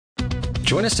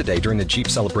Join us today during the Jeep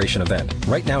Celebration event.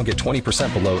 Right now, get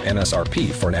 20% below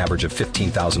MSRP for an average of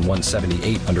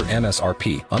 $15,178 under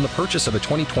MSRP on the purchase of a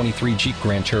 2023 Jeep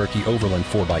Grand Cherokee Overland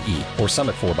 4xE or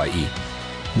Summit 4xE.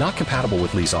 Not compatible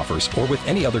with lease offers or with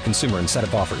any other consumer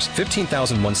incentive offers.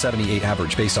 $15,178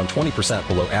 average based on 20%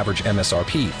 below average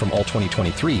MSRP from all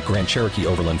 2023 Grand Cherokee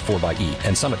Overland 4xE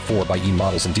and Summit 4xE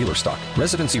models in dealer stock.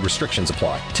 Residency restrictions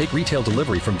apply. Take retail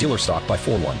delivery from dealer stock by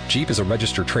 4/1. Jeep is a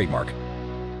registered trademark.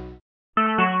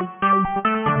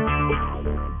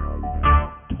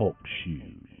 Talk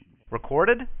shoes.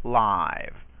 Recorded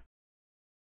live.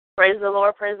 Praise the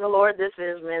Lord, praise the Lord. This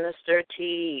is Minister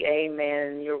T.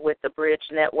 Amen. You're with the Bridge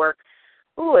Network.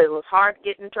 Ooh, it was hard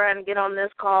trying to get on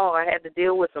this call. I had to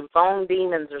deal with some phone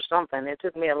demons or something. It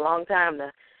took me a long time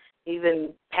to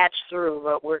even patch through,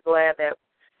 but we're glad that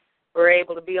we're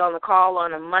able to be on the call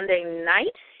on a Monday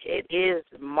night. It is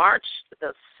March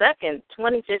the 2nd,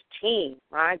 2015.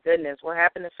 My goodness, what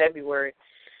happened in February?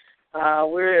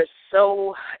 We're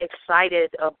so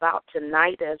excited about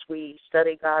tonight as we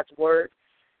study God's Word.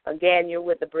 Again, you're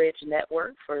with the Bridge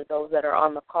Network for those that are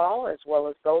on the call as well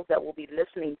as those that will be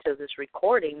listening to this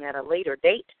recording at a later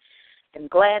date. I'm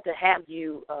glad to have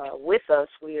you with us.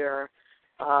 We are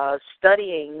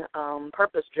studying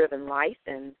purpose-driven life,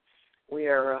 and we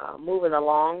are moving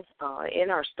along in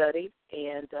our study.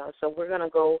 And so we're going to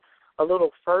go a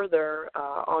little further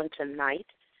on tonight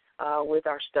with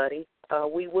our study.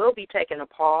 We will be taking a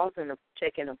pause and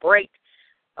taking a break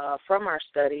from our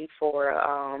study for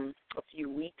a few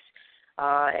weeks,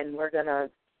 and we're going to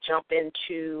jump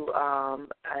into a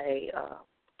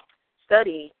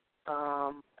study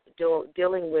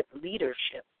dealing with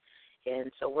leadership.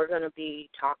 And so we're going to be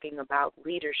talking about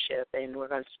leadership, and we're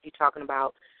going to be talking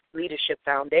about leadership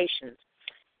foundations.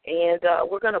 And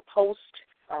we're going to post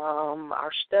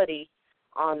our study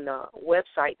on the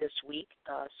website this week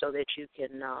so that you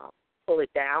can pull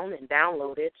it down and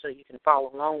download it so you can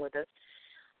follow along with us.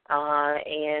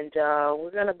 And we're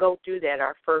going to go through that.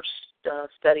 Our first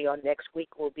study on next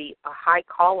week will be a high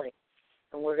calling,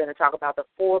 and we're going to talk about the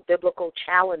 4 biblical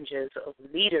challenges of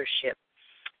leadership.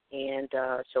 And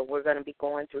so we're going to be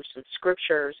going through some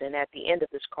scriptures, and at the end of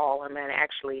this call, I'm going to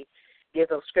actually give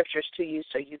those scriptures to you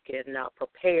so you can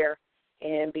prepare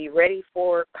and be ready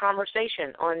for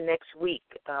conversation on next week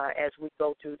as we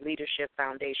go through Leadership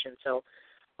Foundation. So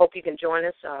hope you can join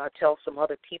us. Tell some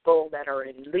other people that are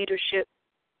in leadership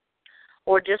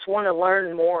or just want to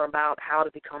learn more about how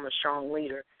to become a strong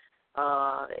leader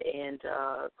and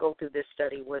go through this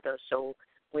study with us. So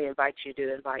we invite you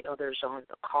to invite others on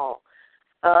the call.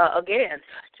 Again,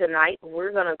 tonight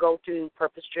we're going to go through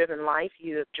Purpose-Driven Life.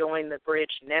 You have joined the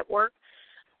Bridge Network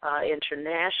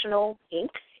International,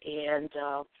 Inc., and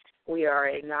we are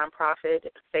a nonprofit,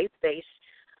 faith-based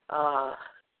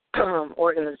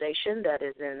organization that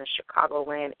is in the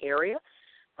Chicagoland area.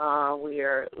 We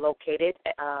are located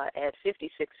at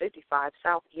 5655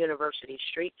 South University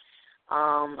Street.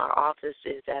 Our office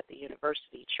is at the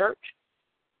University Church,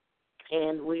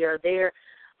 and we are there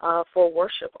for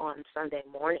worship on Sunday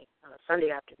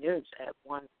afternoons at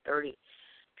 1:30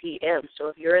 p.m. So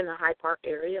if you're in the Hyde Park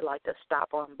area, like to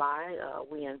stop on by,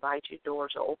 we invite you.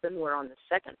 Doors are open. We're on the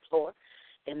 2nd floor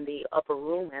in the upper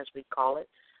room, as we call it.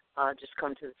 Just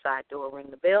come to the side door, ring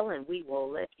the bell, and we will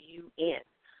let you in.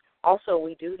 Also,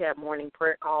 we do have morning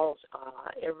prayer calls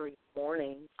every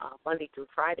morning, Monday through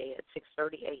Friday at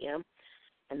 6:30 a.m.,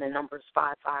 and the number is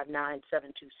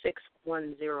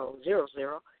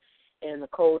 559-726-1000, and the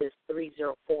code is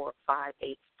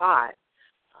 304585.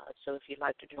 So if you'd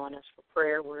like to join us for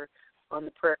prayer, we're on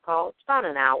the prayer call. It's about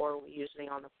an hour. We're usually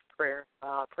on the prayer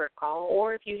call.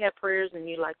 Or if you have prayers and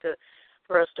you'd like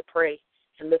for us to pray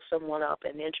and lift someone up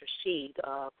and intercede,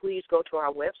 please go to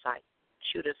our website,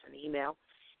 shoot us an email,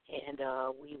 and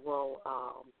we will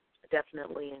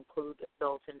definitely include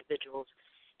those individuals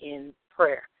in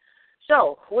prayer.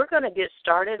 So we're going to get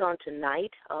started on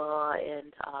tonight,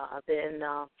 and then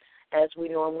as we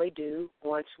normally do,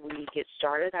 once we get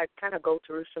started, I kind of go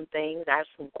through some things, ask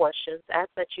some questions, ask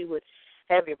that you would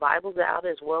have your Bibles out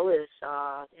as well as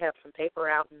have some paper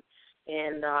out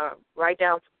and write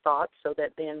down some thoughts so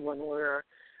that then when we're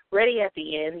ready at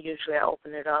the end, usually I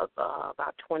open it up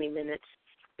about 20 minutes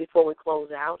before we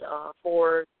close out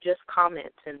for just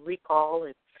comments and recall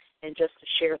and just to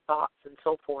share thoughts and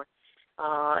so forth.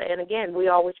 And again, we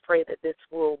always pray that this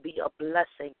will be a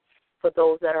blessing for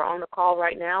those that are on the call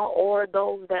right now or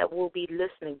those that will be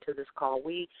listening to this call.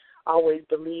 We always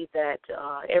believe that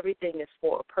everything is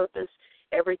for a purpose.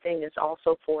 Everything is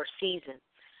also for a season.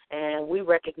 And we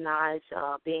recognize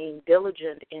being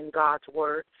diligent in God's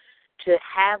Word to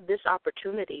have this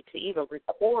opportunity to even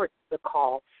record the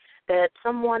call, that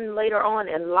someone later on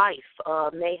in life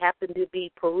may happen to be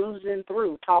perusing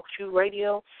through Talk Shoe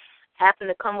Radio, happen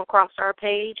to come across our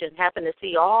page and happen to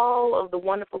see all of the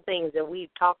wonderful things that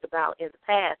we've talked about in the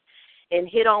past and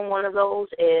hit on one of those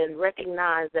and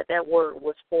recognize that that word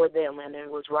was for them and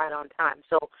it was right on time.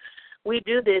 So we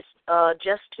do this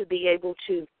just to be able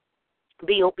to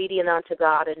be obedient unto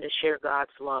God and to share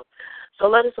God's love. So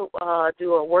let us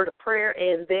do a word of prayer,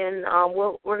 and then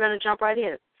we're going to jump right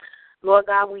in. Lord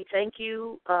God, we thank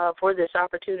you for this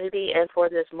opportunity and for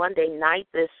this Monday night,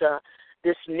 this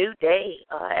new day,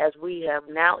 as we have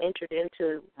now entered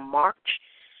into March.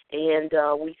 And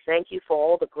we thank you for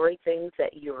all the great things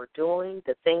that you're doing,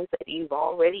 the things that you've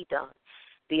already done,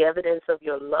 the evidence of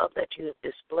your love that you have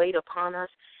displayed upon us.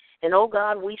 And, oh,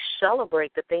 God, we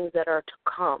celebrate the things that are to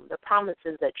come, the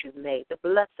promises that you've made, the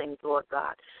blessings, Lord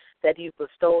God, that you've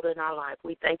bestowed in our life.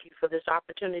 We thank you for this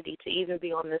opportunity to even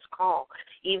be on this call,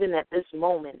 even at this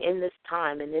moment, in this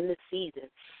time, and in this season.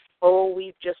 Oh,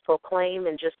 we've just proclaimed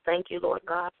and just thank you, Lord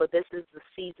God, for this is the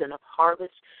season of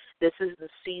harvest. This is the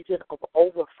season of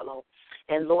overflow.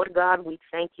 And, Lord God, we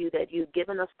thank you that you've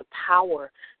given us the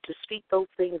power to speak those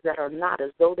things that are not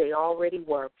as though they already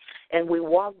were. And we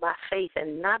walk by faith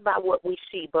and not by what we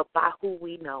see, but by who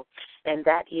we know. And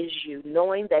that is you,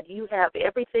 knowing that you have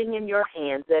everything in your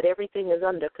hands, that everything is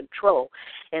under control.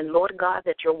 And, Lord God,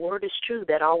 that your word is true,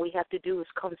 that all we have to do is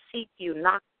come seek you,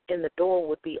 knock, and the door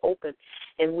would be open.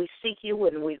 And we seek you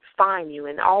and we find you.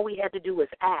 And all we had to do is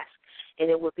ask, and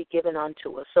it will be given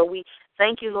unto us. So we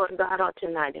thank you, Lord God, on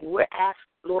tonight. And we're asked,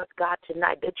 Lord God,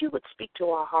 tonight that you would speak to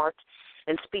our hearts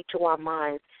and speak to our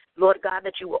minds. Lord God,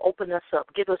 that you will open us up,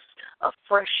 give us a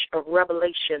fresh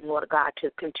revelation, Lord God,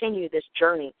 to continue this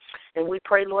journey. And we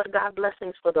pray, Lord God,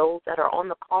 blessings for those that are on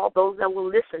the call, those that will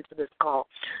listen to this call.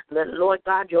 That, Lord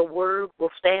God, your word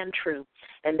will stand true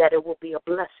and that it will be a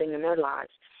blessing in their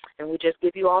lives. And we just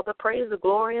give you all the praise, the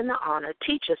glory, and the honor.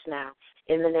 Teach us now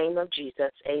in the name of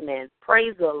Jesus. Amen.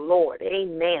 Praise the Lord.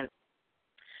 Amen.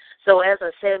 So as I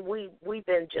said, we've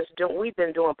been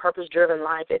doing Purpose-Driven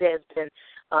Life. It has been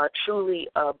truly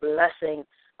a blessing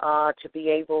to be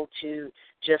able to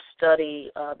just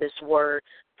study this word.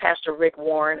 Pastor Rick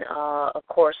Warren, of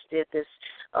course, did this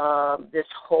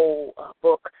whole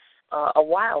book a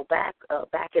while back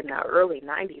in the early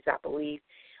 90s, I believe,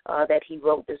 that he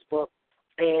wrote this book.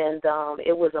 And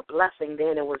it was a blessing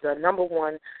then. It was a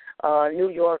 #1 New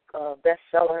York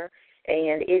bestseller,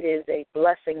 and it is a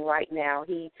blessing right now.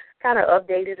 He kind of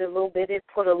updated it a little bit. It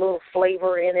put a little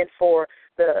flavor in it for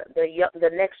the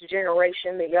next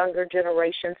generation, the younger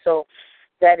generation, so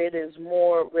that it is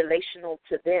more relational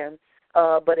to them.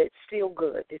 But it's still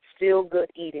good. It's still good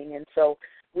eating. And so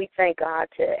we thank God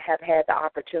to have had the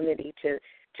opportunity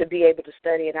to be able to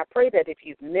study. And I pray that if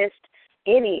you've missed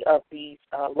any of these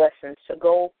lessons, to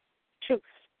go to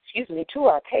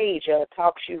our page,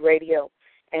 Talk Shoe Radio,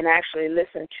 and actually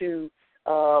listen to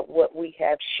what we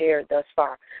have shared thus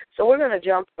far. So we're going to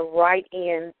jump right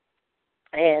in,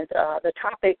 and the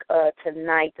topic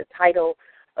tonight, the title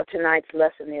of tonight's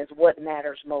lesson is What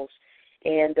Matters Most.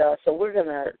 And so we're going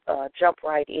to jump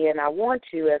right in. I want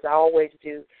to, as I always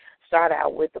do, start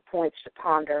out with the points to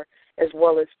ponder as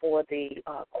well as for the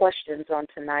questions on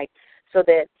tonight, so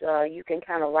that you can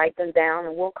kind of write them down,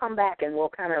 and we'll come back and we'll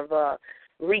kind of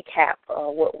recap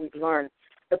what we've learned.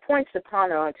 The points to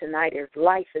ponder on tonight is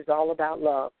life is all about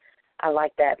love. I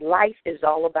like that. Life is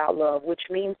all about love, which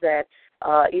means that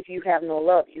if you have no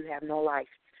love, you have no life.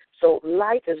 So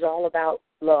life is all about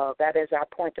love. That is our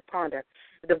point to ponder.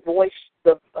 The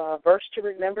verse to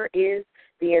remember is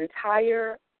the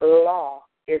entire law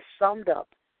is summed up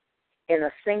in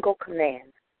a single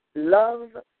command: love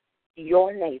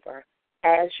your neighbor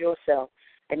as yourself.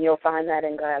 And you'll find that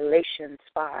in Galatians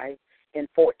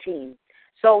 5:14.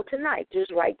 So tonight,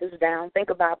 just write this down.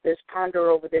 Think about this. Ponder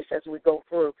over this as we go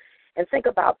through. And think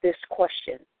about this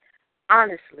question.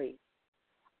 Honestly,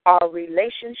 are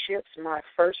relationships my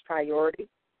first priority?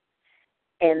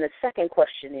 And the second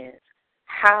question is,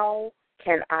 how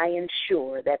can I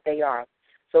ensure that they are?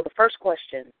 So the first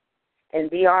question, and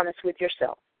be honest with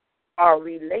yourself, are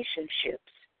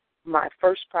relationships my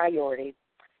first priority?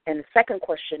 And the second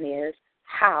question is,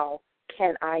 how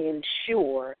can I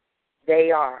ensure they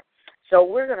are? So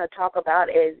we're going to talk about,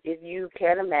 as if you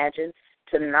can imagine,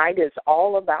 tonight is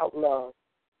all about love.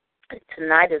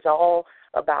 Tonight is all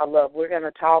about love. We're going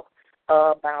to talk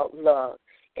about love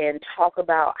and talk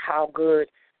about how good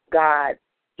God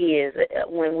is.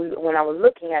 When I was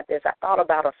looking at this, I thought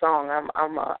about a song.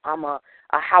 I'm a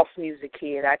house music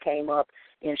kid. I came up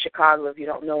in Chicago. If you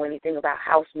don't know anything about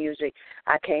house music,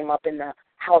 I came up in the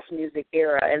house music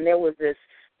era, and there was this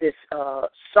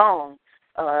song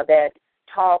that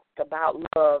talked about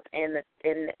love, and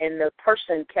the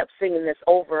person kept singing this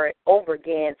over and over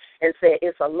again and said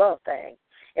it's a love thing.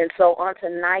 And so on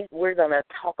tonight, we're going to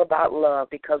talk about love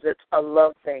because it's a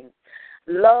love thing.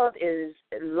 Life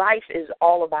is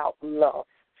all about love.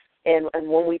 And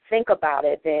when we think about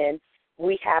it, then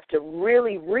we have to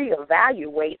really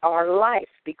reevaluate our life,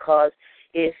 because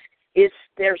if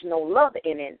there's no love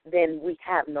in it, then we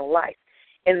have no life.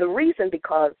 And the reason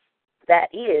because that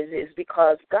is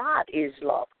because God is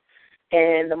love.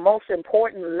 And the most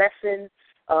important lesson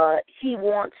he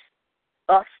wants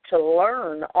us to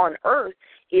learn on earth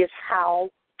is how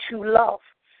to love.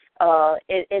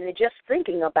 And just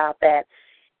thinking about that,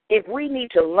 if we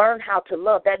need to learn how to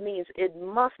love, that means it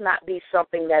must not be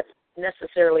something that's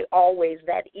necessarily always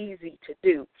that easy to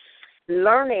do.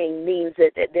 Learning means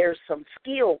that there's some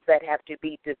skills that have to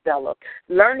be developed.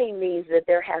 Learning means that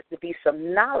there has to be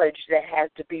some knowledge that has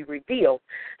to be revealed.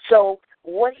 So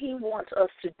what he wants us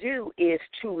to do is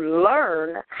to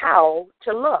learn how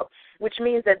to love, which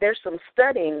means that there's some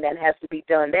studying that has to be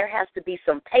done. There has to be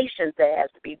some patience that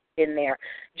has to be in there.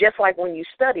 Just like when you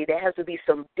study, there has to be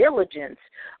some diligence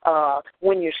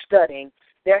when you're studying.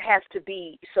 There has to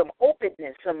be some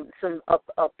openness, some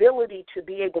ability to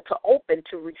be able to open,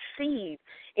 to receive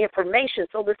information.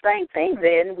 So the same thing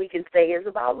then we can say is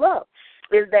about love,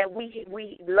 is that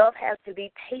love has to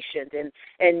be patient,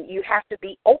 and you have to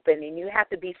be open, and you have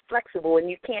to be flexible, and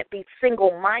you can't be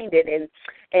single-minded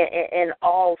and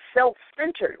all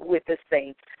self-centered with this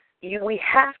thing. We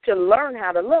have to learn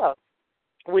how to love,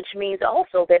 which means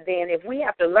also that then if we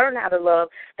have to learn how to love,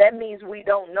 that means we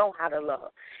don't know how to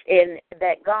love, and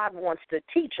that God wants to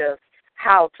teach us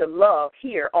how to love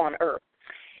here on earth.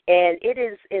 And it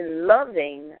is in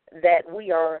loving that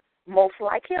we are most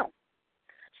like him.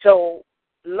 So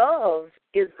love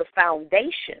is the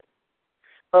foundation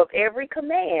of every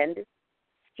command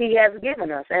he has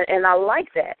given us, and I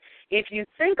like that. If you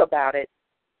think about it,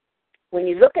 when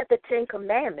you look at the 10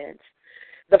 Commandments,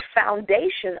 the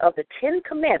foundation of the 10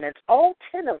 Commandments, all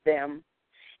 10 of them,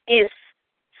 is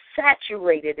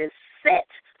saturated, is set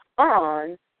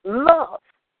on love.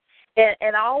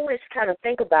 And I always kind of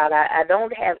think about it. I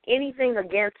don't have anything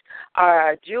against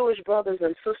our Jewish brothers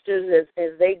and sisters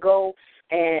as they go,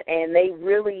 and they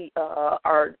really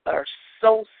are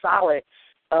so solid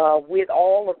with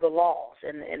all of the laws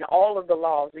and all of the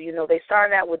laws. You know, they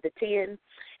started out with the 10,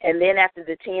 and then after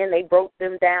the 10, they broke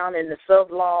them down in the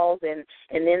sub-laws, and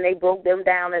then they broke them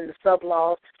down in the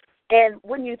sub-laws. And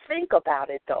when you think about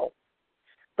it, though,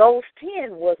 those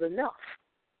 10 was enough,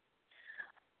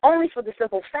 only for the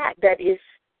simple fact that if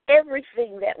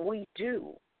everything that we do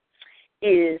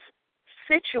is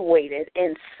situated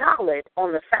and solid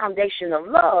on the foundation of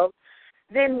love,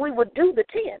 then we would do the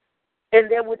 10, and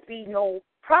there would be no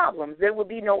problems. There would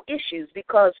be no issues,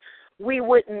 because we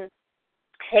wouldn't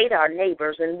hate our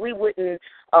neighbors, and we wouldn't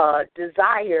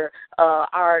desire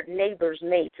our neighbors'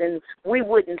 mates, and we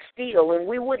wouldn't steal, and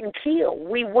we wouldn't kill.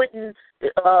 We wouldn't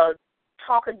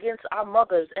talk against our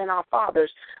mothers and our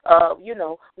fathers.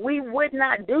 We would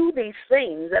not do these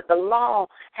things that the law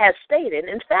has stated.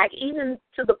 In fact, even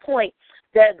to the point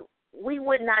that we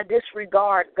would not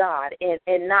disregard God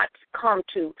and not come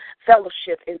to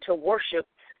fellowship and to worship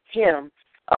him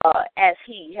as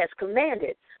he has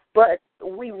commanded. But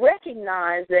we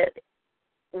recognize that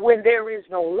when there is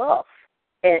no love,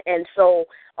 and so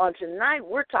on tonight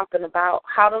we're talking about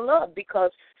how to love,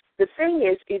 because the thing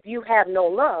is, if you have no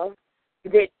love,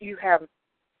 that you have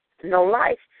no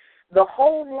life. The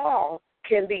whole law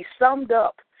can be summed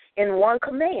up in one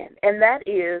command, and that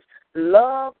is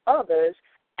love others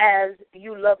as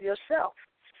you love yourself.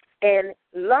 And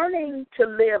learning to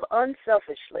live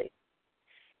unselfishly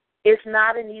is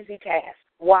not an easy task.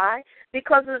 Why?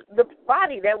 Because of the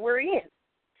body that we're in.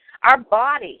 Our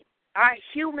body, our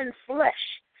human flesh,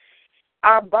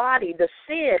 our body, the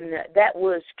sin that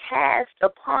was cast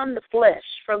upon the flesh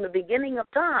from the beginning of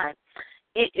time,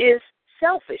 it is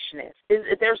selfishness.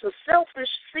 There's a selfish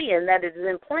sin that is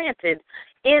implanted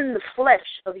in the flesh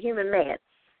of human man.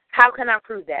 How can I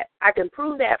prove that? I can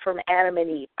prove that from Adam and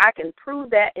Eve. I can prove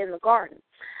that in the garden,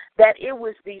 that it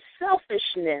was the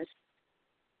selfishness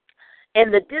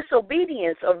and the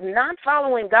disobedience of not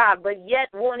following God, but yet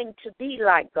wanting to be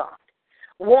like God,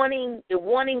 wanting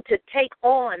to take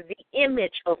on the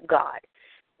image of God,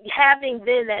 having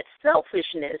then that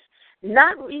selfishness,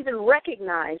 not even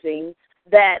recognizing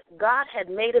that God had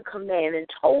made a command and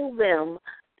told them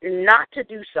not to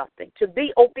do something, to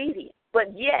be obedient,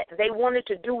 but yet they wanted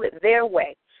to do it their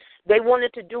way. They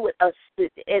wanted to do it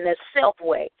in a self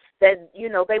way, that,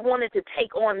 they wanted to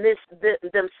take on this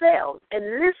themselves.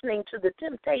 And listening to the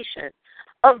temptation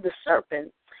of the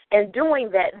serpent and doing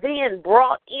that then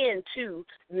brought into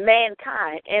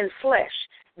mankind and flesh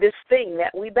this thing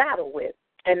that we battle with,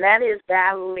 and that is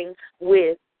battling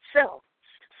with self.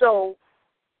 So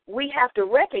we have to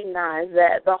recognize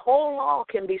that the whole law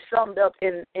can be summed up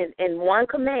in one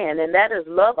command, and that is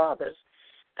love others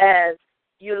as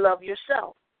you love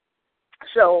yourself.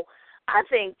 So I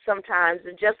think sometimes,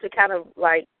 just to kind of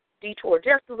like detour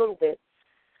just a little bit,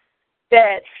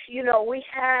 that, we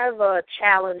have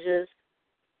challenges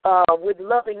with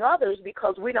loving others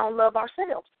because we don't love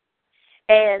ourselves.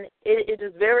 And it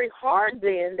is very hard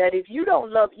then that if you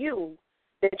don't love you,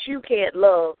 that you can't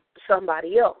love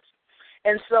somebody else.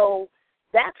 And so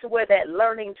that's where that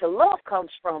learning to love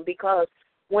comes from, because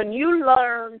when you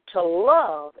learn to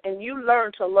love and you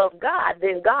learn to love God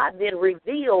then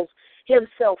reveals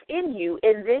himself in you,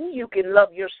 and then you can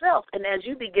love yourself. And as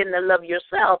you begin to love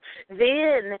yourself,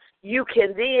 then you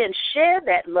can then share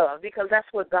that love, because that's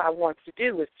what God wants to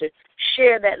do, is to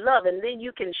share that love. And then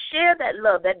you can share that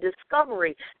love, that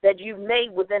discovery that you've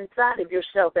made within inside of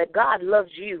yourself, that God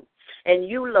loves you and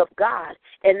you love God.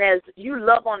 And as you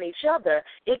love on each other,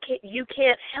 you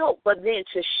can't help but then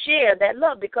to share that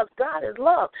love, because God is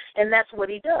love, and that's what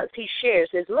he does. He shares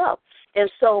his love.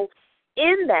 And so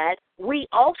in that, we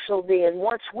also then,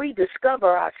 once we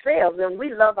discover ourselves and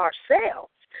we love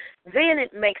ourselves, then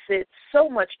it makes it so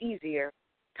much easier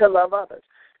to love others.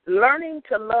 Learning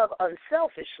to love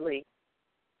unselfishly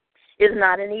is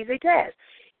not an easy task.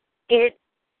 It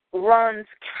runs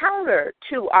counter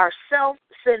to our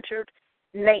self-centered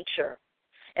nature.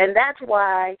 And that's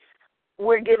why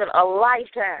we're given a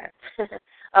lifetime,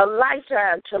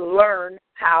 to learn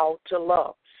how to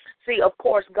love. See, of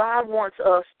course, God wants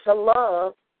us to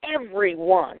love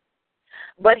everyone,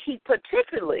 but he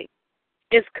particularly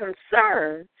is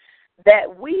concerned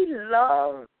that we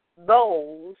love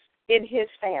those in his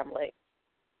family.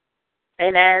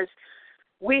 And as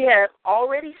we have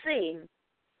already seen,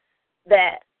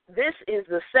 that this is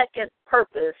the second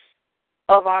purpose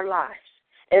of our lives,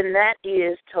 and that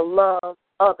is to love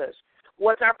others.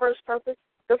 What's our first purpose?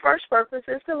 The first purpose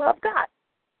is to love God.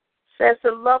 It says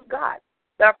to love God.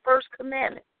 Our first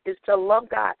commandment is to love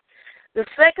God. The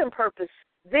second purpose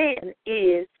then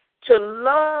is to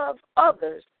love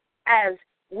others as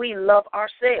we love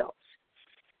ourselves.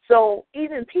 So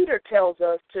even Peter tells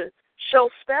us to show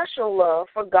special love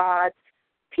for God's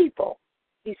people.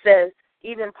 He says,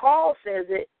 even Paul says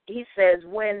it, he says,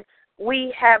 when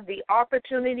we have the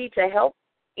opportunity to help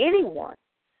anyone,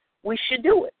 we should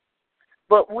do it.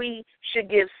 But we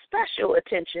should give special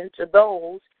attention to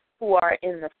those who are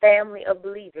in the family of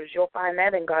believers. You'll find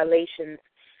that in Galatians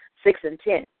 6 and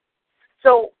 10.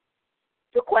 So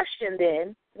the question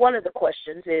then, one of the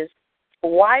questions is,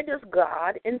 why does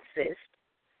God insist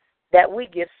that we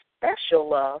give special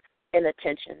love and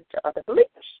attention to other believers?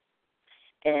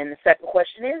 And the second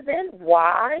question is then,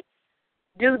 why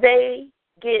do they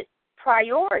get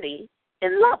priority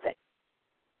in loving?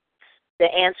 The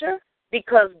answer,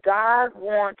 because God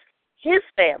wants his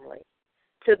family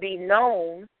to be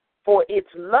known for its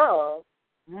love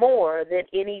more than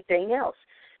anything else.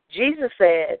 Jesus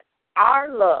said,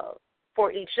 our love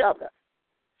for each other.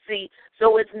 See,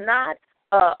 so it's not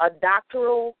a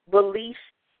doctrinal belief.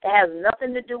 It has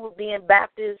nothing to do with being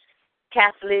Baptist,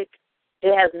 Catholic.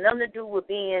 It has nothing to do with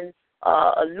being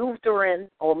a Lutheran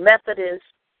or Methodist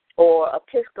or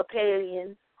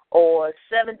Episcopalian or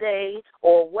Seventh-day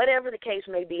or whatever the case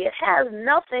may be. It has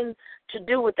nothing to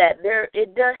do with that.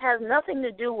 It has nothing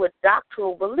to do with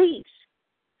doctrinal beliefs.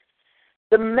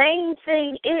 The main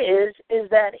thing is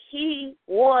that he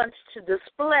wants to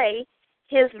display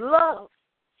his love.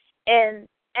 And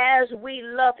as we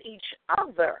love each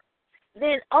other,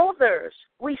 then others,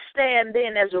 we stand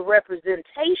then as a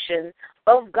representation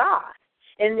of God.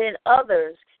 And then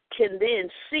others can then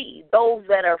see, those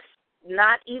that are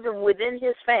not even within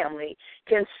his family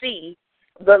can see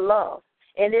the love.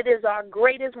 And it is our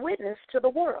greatest witness to the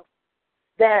world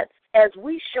that as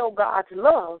we show God's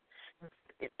love,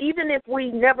 even if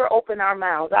we never open our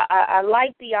mouths, I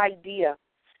like the idea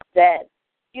that,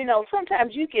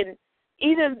 sometimes you can,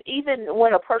 even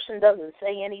when a person doesn't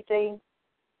say anything,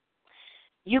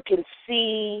 you can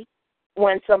see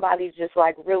when somebody's just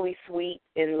like really sweet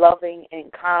and loving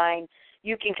and kind.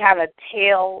 You can kind of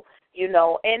tell,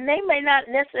 and they may not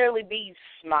necessarily be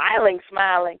smiling,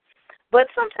 but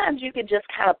sometimes you can just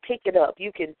kind of pick it up.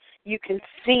 You can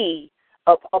see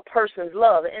a person's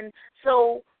love. And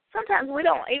so sometimes we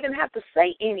don't even have to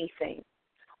say anything,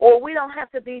 or we don't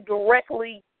have to be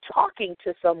directly talking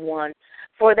to someone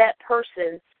for that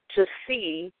person to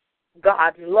see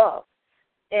God's love.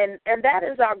 And that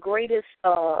is our greatest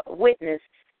witness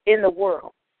in the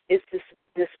world, is to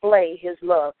display his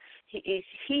love.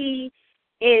 He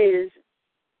is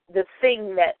the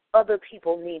thing that other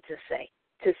people need to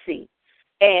see.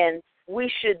 And we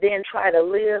should then try to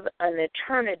live an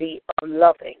eternity of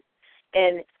loving.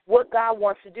 And what God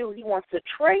wants to do, he wants to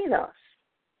train us.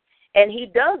 And he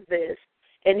does this,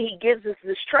 and he gives us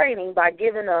this training by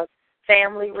giving us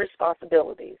family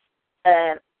responsibilities.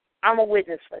 And I'm a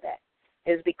witness for that,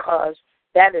 is because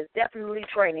that is definitely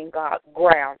training God's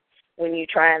ground when you're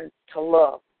trying to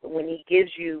love, when he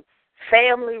gives you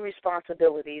family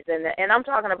responsibilities. And I'm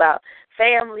talking about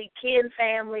family, kin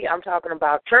family. I'm talking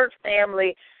about church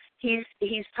family.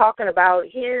 He's talking about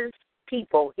his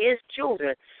people, his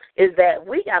children, is that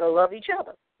we got to love each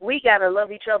other. We got to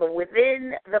love each other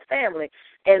within the family.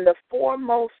 And the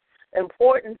foremost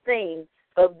important thing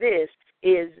of this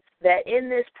is that in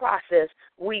this process,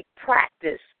 we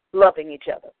practice loving each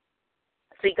other.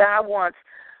 See, God wants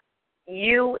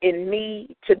you and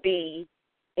me to be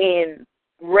in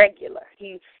regular.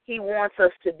 He wants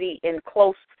us to be in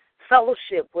close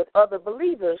fellowship with other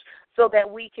believers so that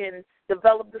we can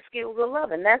develop the skills of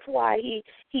love. And that's why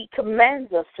he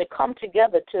commands us to come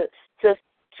together to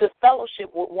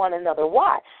fellowship with one another.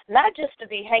 Why? Not just to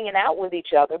be hanging out with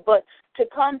each other, but to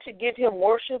come to give him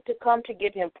worship, to come to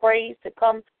give him praise, to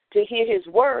come to hear his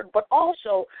word, but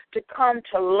also to come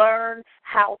to learn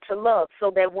how to love, so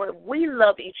that when we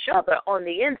love each other on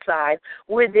the inside,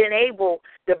 we're then able,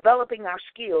 developing our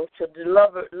skills to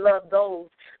love those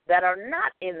that are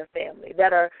not in the family,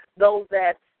 that are those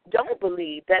that don't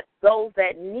believe, that those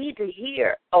that need to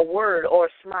hear a word or a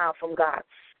smile from God.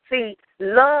 See,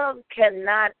 love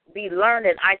cannot be learned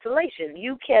in isolation.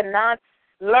 You cannot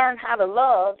learn how to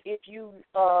love if you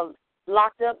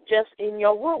locked up just in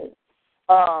your room.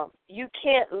 You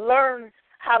can't learn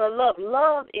how to love.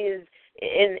 Love is,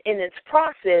 in its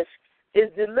process, is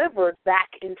delivered back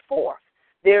and forth.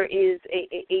 There is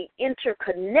a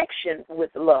interconnection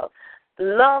with love.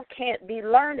 Love can't be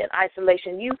learned in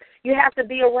isolation. You have to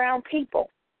be around people.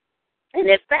 And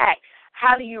in fact,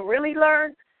 how do you really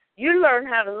learn? You learn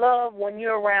how to love when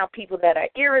you're around people that are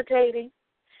irritating,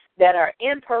 that are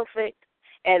imperfect,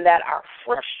 and that are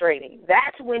frustrating.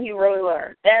 That's when you really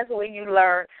learn. That's when you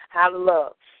learn how to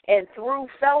love. And through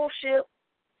fellowship,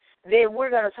 then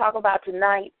we're going to talk about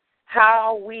tonight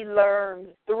how we learn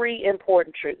 3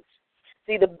 important truths.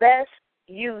 See, the best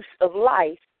use of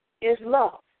life is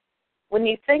love. When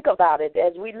you think about it,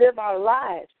 as we live our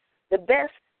lives, the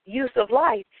best use of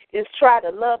life is try to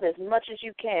love as much as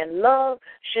you can. Love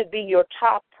should be your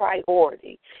top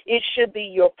priority. It should be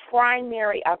your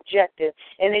primary objective,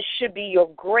 and it should be your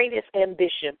greatest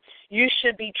ambition. You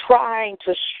should be trying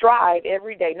to strive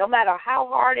every day, no matter how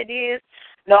hard it is,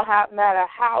 no matter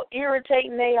how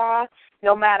irritating they are,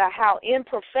 no matter how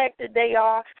imperfected they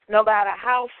are, no matter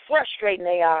how frustrating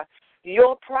they are.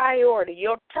 Your priority,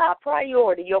 your top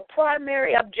priority, your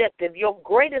primary objective, your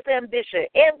greatest ambition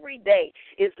every day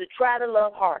is to try to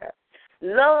love harder.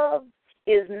 Love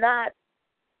is not,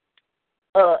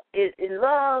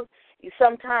 love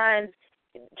sometimes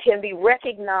can be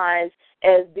recognized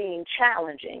as being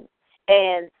challenging,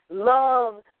 and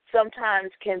love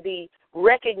sometimes can be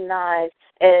recognized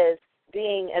as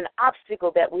being an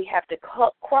obstacle that we have to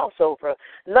cross over.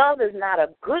 Love is not a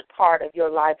good part of your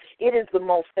life. It is the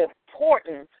most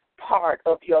important part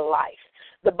of your life.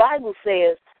 The Bible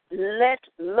says, let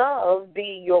love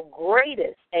be your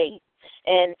greatest aim.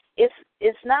 And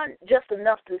it's not just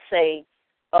enough to say,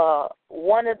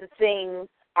 one of the things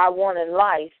I want in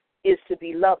life is to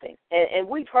be loving. And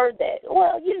we've heard that.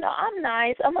 Well, I'm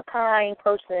nice. I'm a kind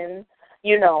person,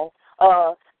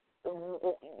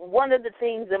 one of the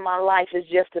things in my life is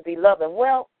just to be loving.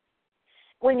 Well,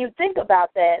 when you think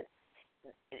about that,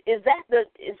 is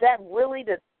that really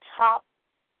the top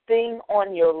thing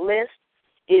on your list?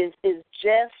 Is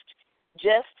just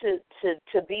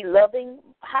to be loving?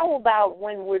 How about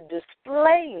when we're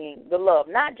displaying the love,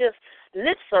 not just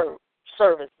lip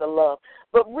service the love,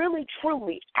 but really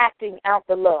truly acting out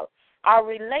the love? Our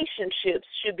relationships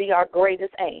should be our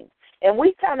greatest aim. And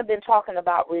we've kind of been talking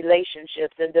about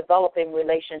relationships and developing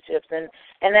relationships. And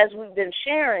as we've been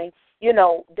sharing,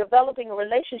 developing a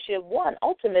relationship, one,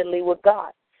 ultimately with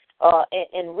God,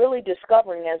 and really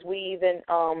discovering, as we even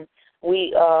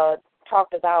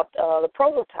talked about the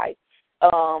prototype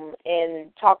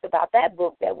and talked about that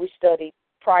book that we studied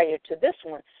prior to this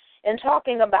one, and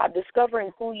talking about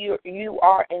discovering who you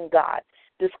are in God,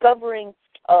 discovering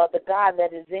the God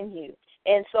that is in you.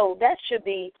 And so that should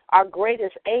be our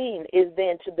greatest aim, is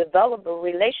then to develop a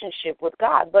relationship with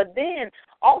God, but then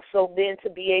also then to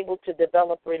be able to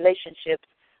develop relationships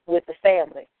with the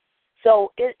family.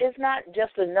 So it's not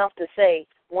just enough to say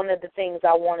one of the things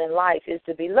I want in life is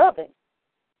to be loving,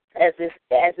 as if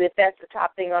that's the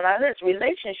top thing on our list.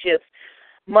 Relationships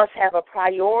must have a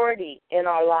priority in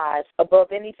our lives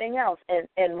above anything else.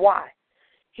 And why?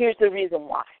 Here's the reason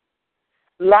why.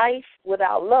 Life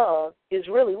without love is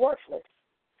really worthless.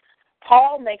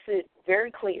 Paul makes it very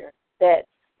clear that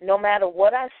no matter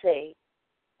what I say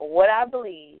or what I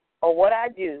believe or what I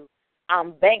do,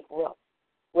 I'm bankrupt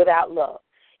without love.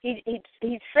 He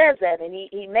says that, and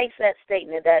he makes that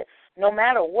statement that no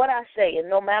matter what I say and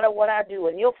no matter what I do,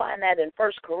 and you'll find that in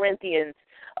 1 Corinthians,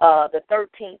 the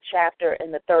 13th chapter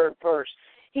and the 3rd verse.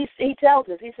 He tells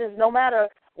us, he says, no matter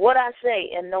what I say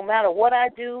and no matter what I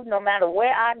do, no matter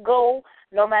where I go,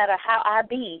 no matter how I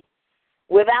be,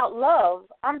 without love,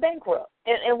 I'm bankrupt.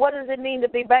 And what does it mean to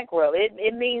be bankrupt?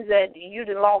 It means that you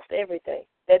done lost everything,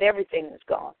 that everything is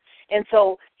gone. And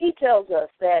so he tells us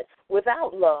that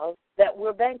without love, that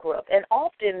we're bankrupt. And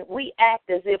often we act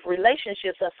as if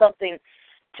relationships are something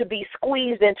to be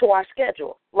squeezed into our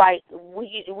schedule. Like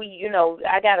we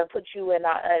I got to put you in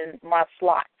my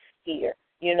slot here.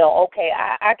 Okay,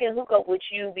 I can hook up with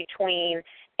you between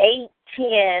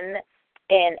 8:10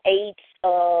 and 19.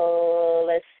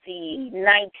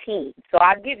 So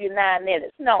I'll give you 9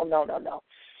 minutes. No.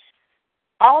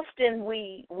 Often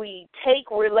we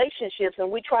take relationships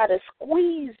and we try to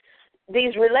squeeze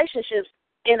these relationships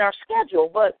in our schedule.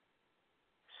 But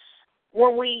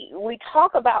when we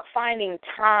talk about finding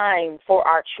time for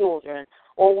our children,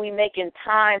 or we making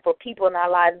time for people in our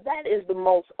lives, that is the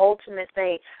most ultimate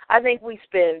thing. I think we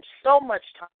spend so much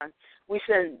time. We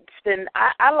spend.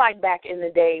 I like back in the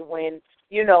day when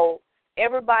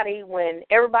everybody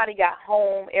got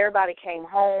home, everybody came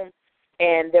home,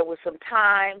 and there was some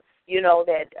time.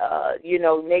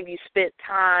 Maybe you spent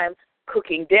time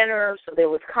cooking dinner, so there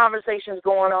was conversations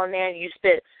going on there. You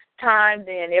spent time,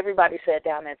 then everybody sat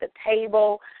down at the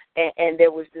table, and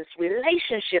there was this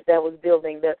relationship that was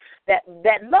building. That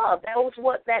love, that was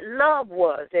what that love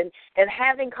was, and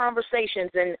having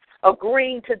conversations and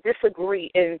agreeing to disagree,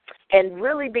 and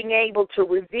really being able to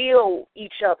reveal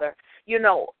each other.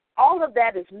 All of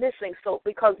that is missing. So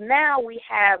because now we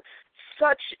have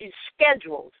such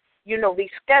schedules. These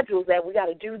schedules that we got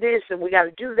to do this and we got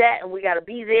to do that and we got to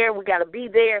be there,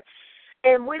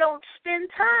 and we don't spend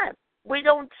time. We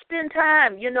go,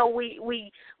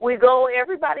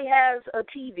 everybody has a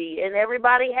TV and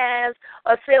everybody has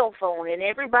a cell phone and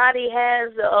everybody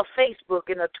has a Facebook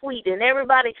and a tweet and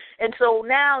so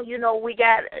now, we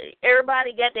got,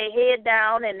 everybody got their head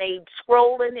down and they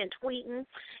scrolling and tweeting,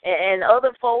 and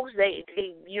other folks, they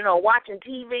watching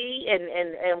TV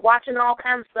and watching all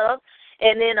kinds of stuff.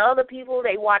 And then other people,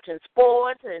 they watching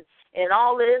sports and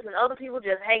all this, and other people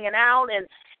just hanging out.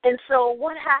 And so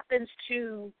what happens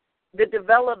to the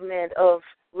development of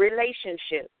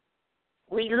relationships?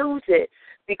 We lose it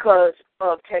because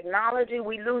of technology.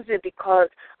 We lose it because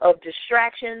of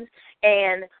distractions.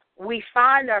 And we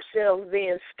find ourselves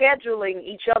then scheduling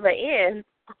each other in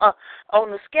on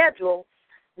the schedule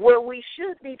where we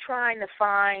should be trying to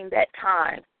find that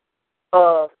time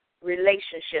of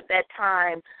relationship, that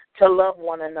time to love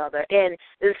one another, and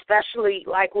especially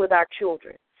like with our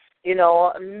children.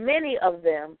 Many of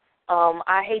them,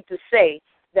 I hate to say,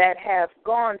 that have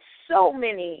gone so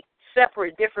many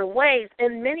separate different ways,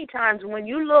 and many times when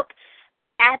you look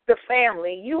at the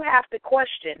family, you have to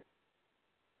question,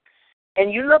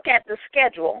 and you look at the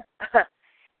schedule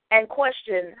and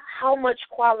question how much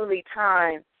quality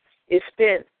time is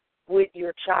spent with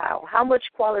your child, how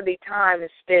much quality time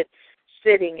is spent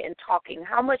sitting and talking,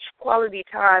 how much quality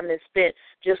time is spent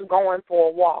just going for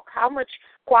a walk, how much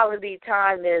quality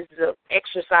time is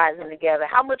exercising together,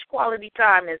 how much quality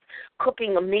time is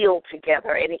cooking a meal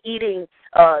together and eating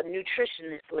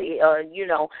nutritiously,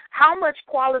 how much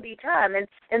quality time.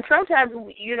 And sometimes,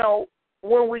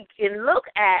 when we can look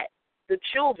at the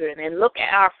children and look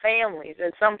at our families,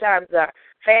 and sometimes our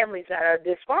families that are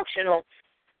dysfunctional,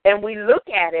 and we look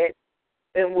at it,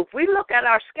 and if we look at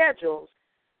our schedules,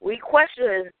 we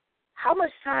question, how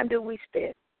much time do we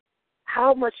spend?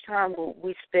 How much time will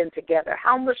we spend together?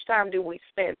 How much time do we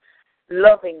spend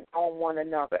loving on one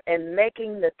another and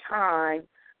making the time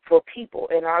for people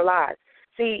in our lives?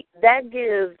 See, that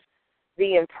gives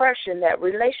the impression that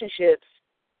relationships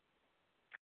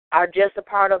are just a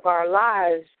part of our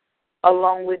lives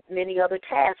along with many other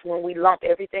tasks when we lump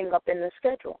everything up in the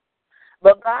schedule.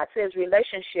 But God says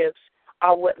relationships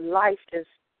are what life is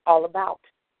all about.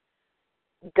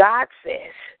 God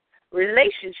says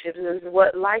relationships is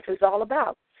what life is all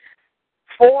about.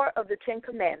 4 of the 10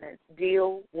 commandments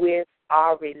deal with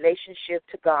our relationship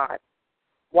to God,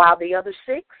 while the other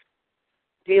 6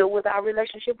 deal with our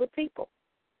relationship with people.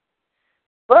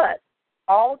 But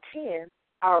all 10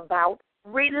 are about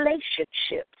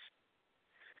relationships.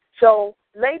 So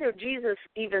later Jesus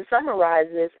even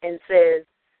summarizes and says,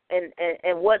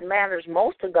 and what matters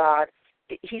most to God,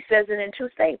 he says it in 2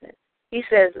 statements. He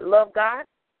says, love God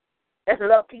and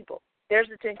love people. There's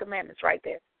the 10 commandments right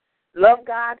there. Love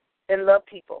God and love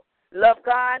people. Love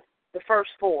God, the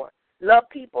first 4. Love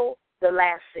people, the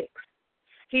last 6.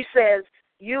 He says,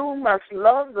 you must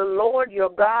love the Lord your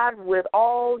God with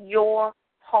all your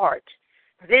heart.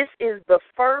 This is the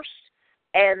first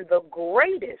and the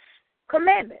greatest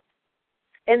commandment.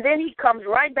 And then he comes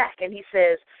right back and he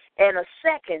says, and a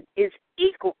second is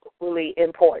equally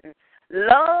important.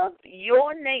 Love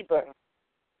your neighbor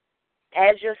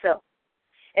as yourself.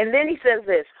 And then he says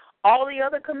this, all the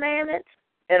other commandments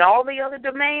and all the other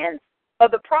demands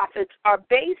of the prophets are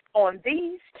based on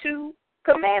these 2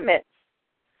 commandments.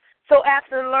 So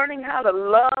after learning how to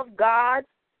love God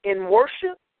in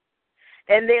worship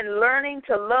and then learning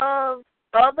to love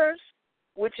others,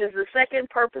 which is the second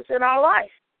purpose in our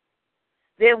life,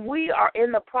 then we are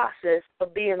in the process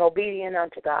of being obedient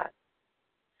unto God.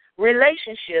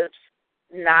 Relationships,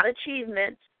 not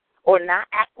achievements or not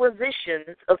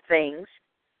acquisitions of things,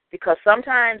 because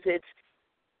sometimes it's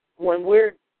when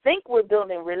we think we're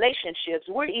building relationships,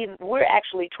 we're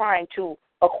actually trying to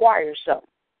acquire something.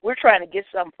 We're trying to get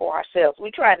something for ourselves.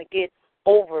 We're trying to get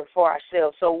over for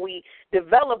ourselves. So we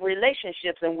develop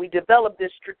relationships and we develop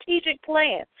this strategic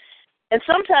plan. And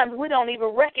sometimes we don't even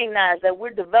recognize that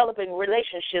we're developing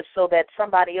relationships so that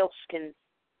somebody else can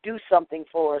do something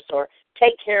for us or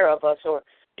take care of us or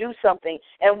do something.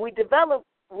 And we develop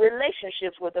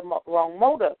relationships with the wrong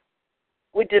motive.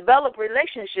 We develop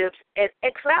relationships and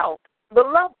X out the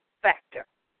love factor.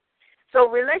 So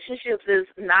relationships is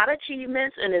not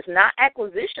achievements and it's not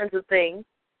acquisitions of things,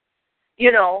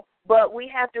 but we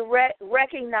have to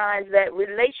recognize that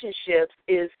relationships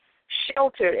is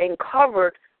sheltered and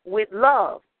covered with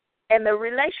love. And the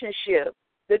relationship,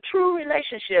 the true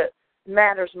relationship,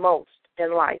 matters most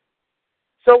in life.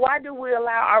 So why do we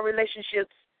allow our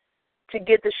relationships to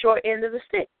get the short end of the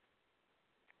stick?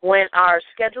 When our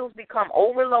schedules become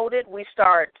overloaded, we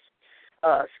start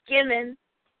skimming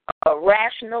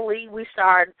rationally. We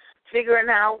start figuring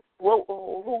out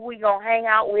who we going to hang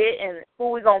out with and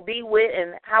who we going to be with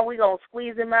and how we going to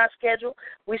squeeze in our schedule.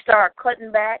 We start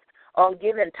cutting back on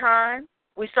giving time.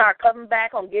 We start cutting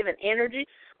back on giving energy.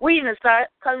 We even start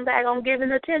cutting back on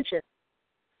giving attention.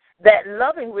 That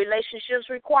loving relationships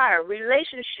require.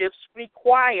 Relationships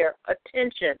require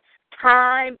attention,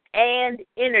 time, and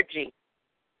energy.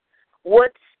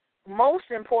 What's most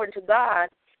important to God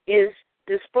is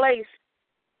displaced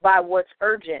by what's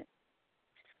urgent.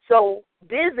 So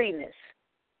busyness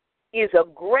is a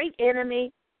great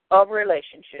enemy of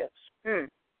relationships.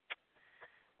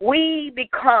 We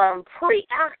become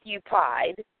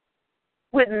preoccupied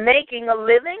with making a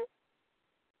living,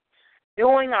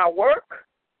 doing our work,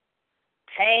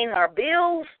 paying our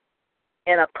bills,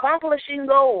 and accomplishing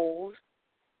goals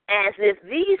as if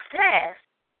these tasks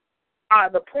are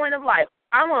the point of life.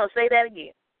 I'm going to say that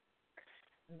again.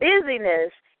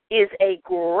 Busyness is a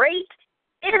great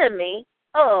enemy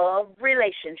of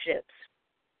relationships.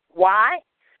 Why?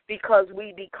 Because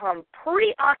we become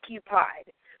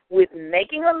preoccupied with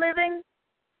making a living,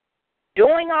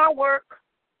 doing our work,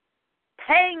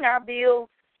 paying our bills,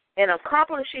 and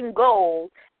accomplishing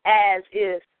goals as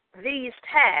if these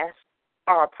tasks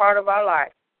are a part of our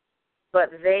life.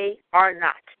 But they are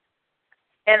not.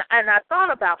 And I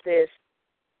thought about this,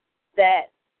 that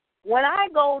when I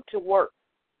go to work,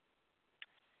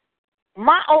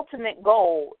 my ultimate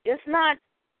goal is not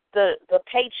the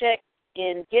paycheck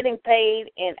and getting paid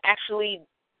and actually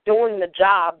doing the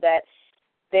job that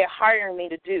they're hiring me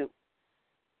to do.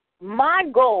 My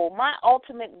goal, my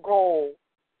ultimate goal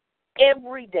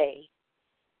every day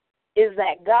is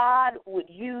that God would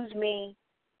use me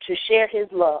to share his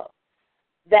love,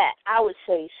 that I would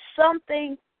say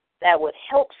something that would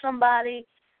help somebody,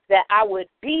 that I would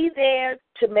be there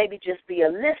to maybe just be a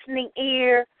listening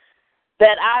ear,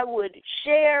 that I would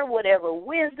share whatever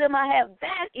wisdom I have.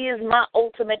 That is my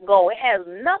ultimate goal. It has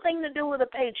nothing to do with a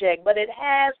paycheck, but it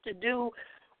has to do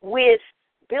with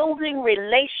building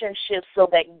relationships so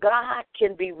that God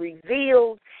can be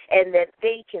revealed and that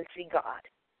they can see God.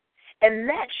 And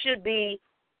that should be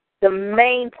the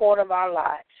main point of our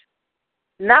lives.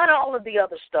 Not all of the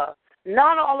other stuff,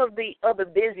 not all of the other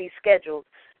busy schedules.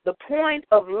 The point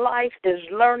of life is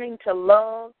learning to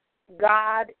love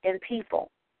God, and people.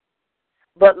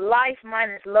 But life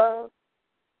minus love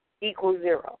equals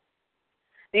zero.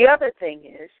 The other thing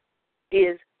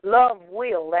is love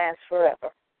will last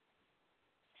forever.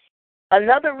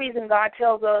 Another reason God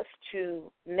tells us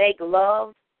to make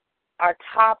love our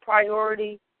top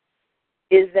priority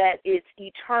is that it's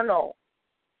eternal.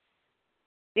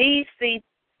 These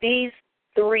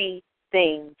three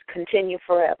things continue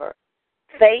forever: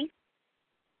 faith,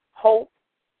 hope,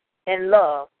 and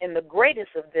love. And the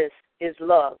greatest of this is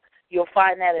love. You'll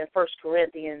find that in 1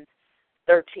 Corinthians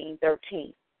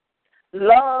 13:13.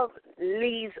 Love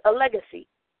leaves a legacy.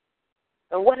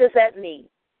 And what does that mean?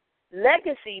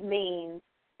 Legacy means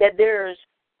that there's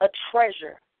a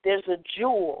treasure, there's a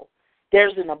jewel,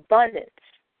 there's an abundance,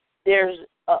 there's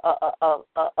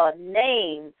a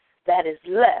name that is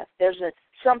left, there's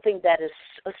something that is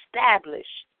established,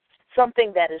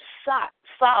 something that is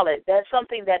solid, that's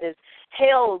something that is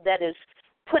held, that is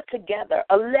put together.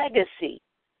 A legacy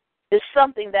is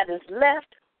something that is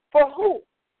left for who?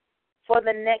 For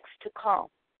the next to come,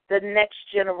 the next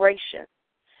generation.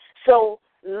 So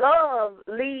love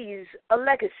leaves a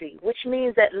legacy, which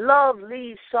means that love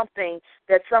leaves something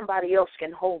that somebody else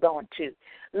can hold on to.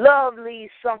 Love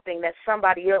leaves something that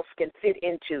somebody else can fit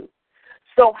into.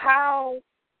 So how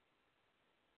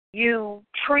you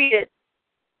treated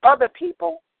other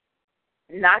people,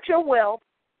 not your wealth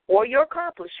or your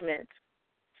accomplishments,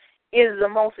 is the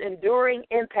most enduring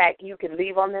impact you can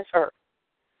leave on this earth.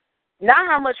 Not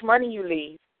how much money you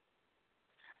leave,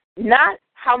 not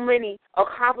how many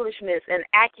accomplishments and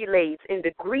accolades and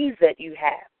degrees that you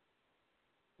have.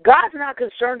 God's not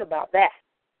concerned about that.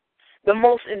 The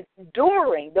most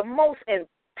enduring, the most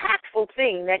impactful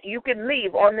thing that you can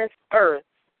leave on this earth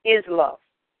is love.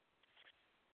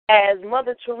 As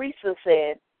Mother Teresa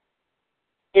said,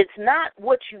 it's not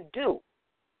what you do,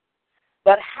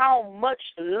 but how much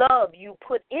love you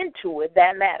put into it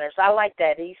that matters. I like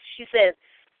that. She says,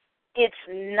 it's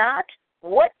not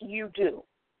what you do,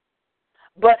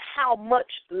 but how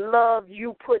much love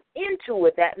you put into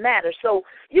it that matters. So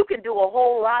you can do a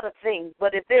whole lot of things,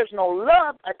 but if there's no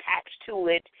love attached to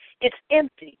it, it's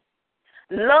empty.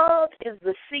 Love is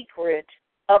the secret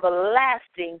of a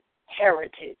lasting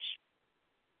heritage.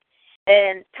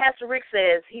 And Pastor Rick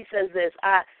says this,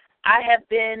 I have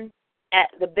been at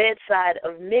the bedside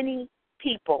of many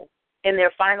people in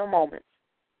their final moments.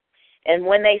 And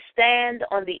when they stand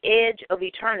on the edge of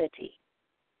eternity,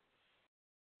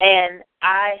 and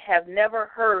I have never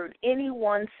heard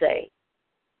anyone say,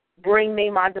 bring me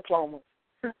my diploma.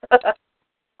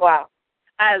 Wow.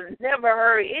 I've never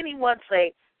heard anyone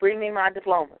say, bring me my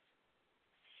diploma.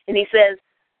 And he says,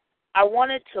 I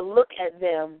wanted to look at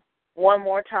them one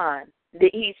more time.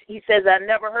 He says, I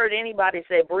never heard anybody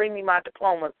say, bring me my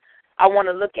diplomas. I want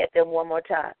to look at them one more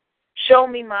time. Show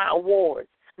me my awards,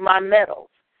 my medals,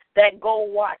 that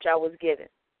gold watch I was given.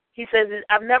 He says,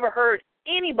 I've never heard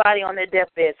anybody on their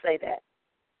deathbed say that.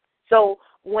 So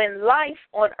when life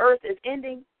on earth is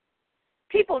ending,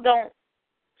 people don't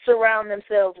surround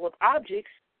themselves with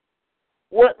objects.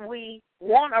 What we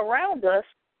want around us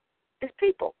is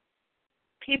people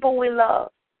we love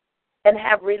and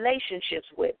have relationships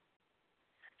with.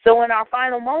 So in our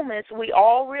final moments, we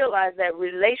all realize that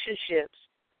relationships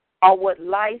are what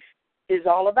life is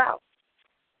all about.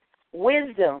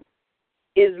 Wisdom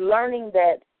is learning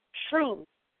that truth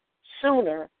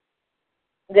sooner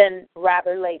than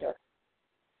rather later.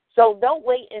 So don't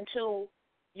wait until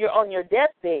you're on your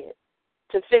deathbed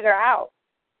to figure out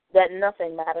that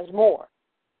nothing matters more.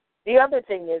 The other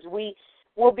thing is we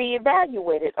will be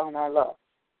evaluated on our love.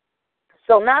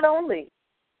 So not only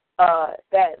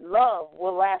that love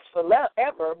will last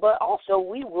forever, but also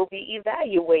we will be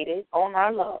evaluated on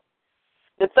our love.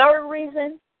 The third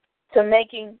reason to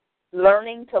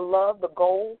learning to love the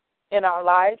goal in our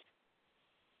lives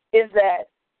is that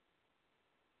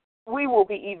we will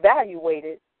be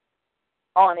evaluated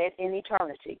on it in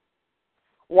eternity.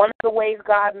 One of the ways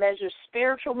God measures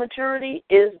spiritual maturity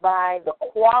is by the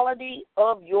quality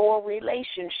of your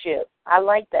relationship. I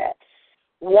like that.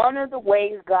 One of the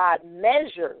ways God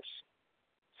measures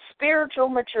spiritual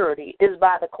maturity is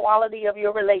by the quality of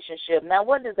your relationship. Now,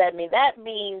 what does that mean? That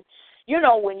means,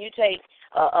 when you take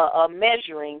a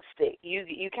measuring stick,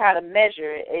 you kind of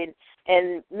measure it,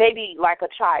 and maybe like a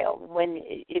child,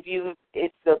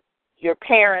 your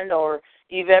parent, or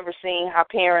you've ever seen how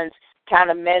parents kind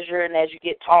of measure, and as you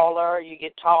get taller,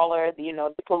 they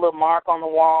put a little mark on the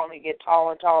wall, and you get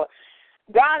taller and taller.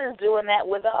 God is doing that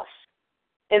with us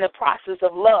in the process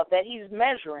of love, that he's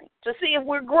measuring to see if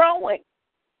we're growing.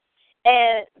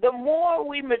 And the more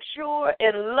we mature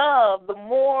in love, the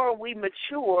more we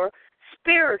mature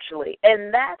spiritually.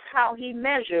 And that's how he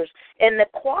measures. And the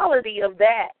quality of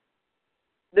that,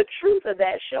 the truth of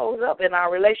that shows up in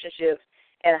our relationships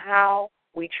and how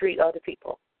we treat other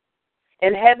people.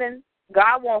 In heaven,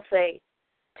 God won't say,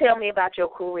 tell me about your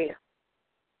career,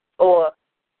 or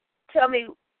tell me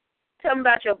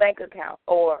about your bank account,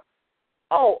 or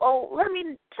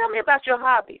tell me about your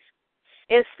hobbies.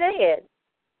 Instead,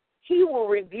 he will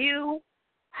review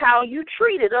how you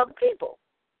treated other people,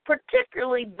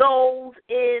 particularly those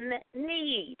in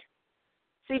need.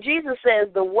 See, Jesus says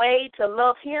the way to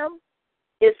love him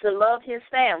is to love his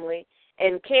family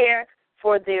and care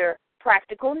for their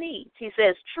practical needs. He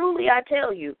says, truly I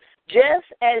tell you, just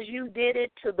as you did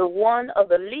it to the one of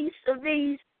the least of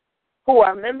these who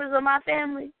are members of my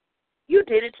family, you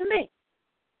did it to me.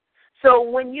 So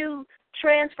when you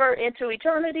transfer into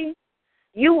eternity,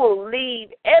 you will leave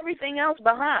everything else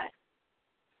behind.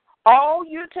 All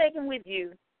you're taking with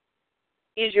you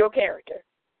is your character.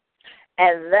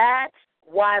 And that's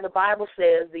why the Bible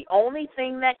says the only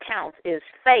thing that counts is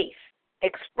faith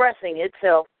expressing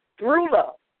itself through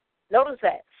love. Notice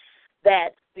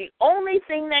that the only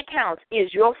thing that counts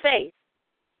is your faith.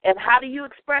 And how do you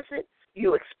express it?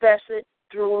 You express it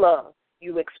through love.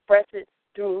 You express it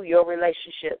through your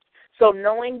relationships. So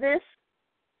knowing this,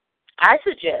 I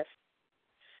suggest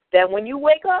that when you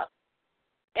wake up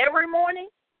every morning,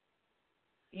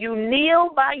 you kneel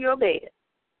by your bed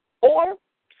or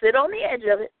sit on the edge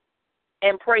of it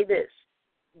and pray this: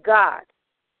 God,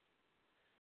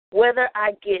 whether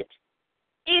I get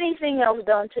anything else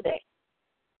done today,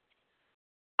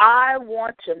 I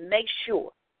want to make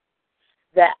sure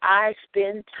that I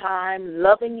spend time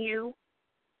loving you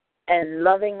and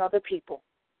loving other people,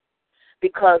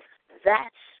 because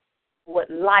that's what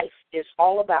life is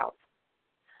all about.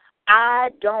 I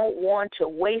don't want to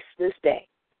waste this day.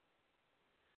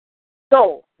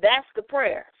 So that's the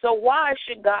prayer. So why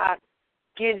should God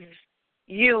give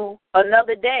you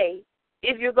another day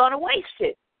if you're going to waste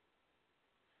it?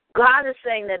 God is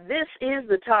saying that this is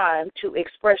the time to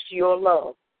express your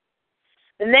love.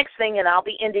 The next thing, and I'll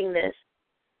be ending this,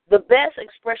 the best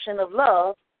expression of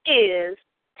love is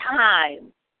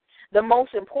time. The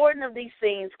most important of these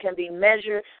things can be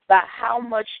measured by how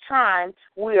much time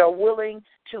we are willing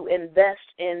to invest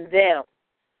in them.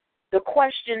 The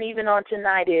question even on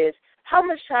tonight is, how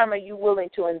much time are you willing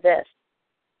to invest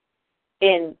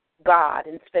in God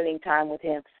and spending time with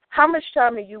him? How much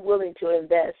time are you willing to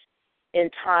invest in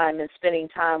time and spending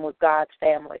time with God's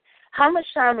family? How much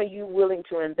time are you willing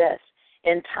to invest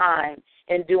in time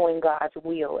and doing God's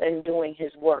will and doing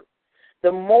his work?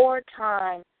 The more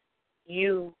time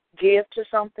you give to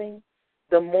something,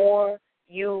 the more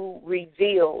you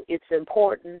reveal its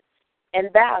importance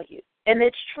and value. And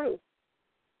it's true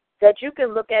that you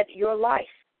can look at your life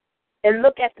and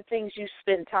look at the things you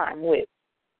spend time with.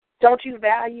 Don't you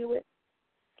value it?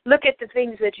 Look at the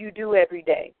things that you do every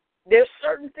day. There's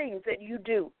certain things that you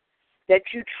do that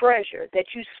you treasure, that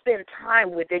you spend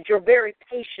time with, that you're very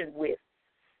patient with.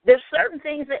 There's certain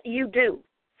things that you do,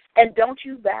 and don't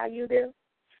you value them?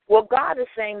 Well, God is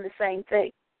saying the same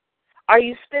thing. Are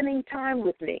you spending time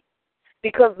with me?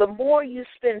 Because the more you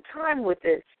spend time with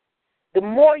this, the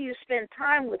more you spend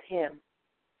time with him,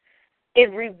 it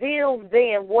reveals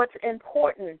then what's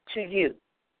important to you.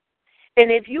 And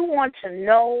if you want to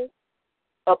know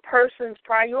a person's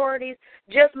priorities,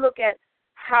 just look at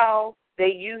how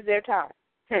they use their time.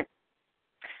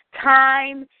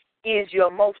 Time is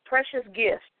your most precious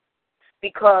gift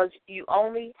because you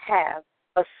only have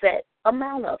a set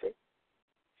amount of it.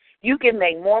 You can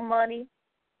make more money,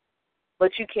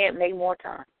 but you can't make more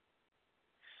time.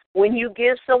 When you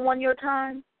give someone your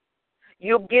time,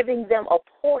 you're giving them a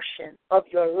portion of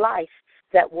your life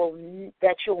that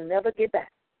you'll never get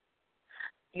back.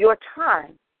 Your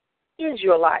time is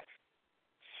your life.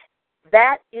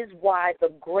 That is why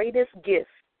the greatest gift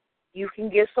you can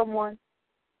give someone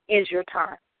is your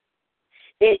time.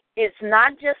 It's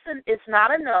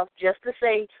not enough just to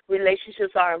say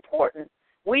relationships are important.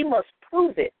 We must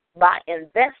prove it by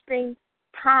investing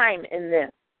time in them.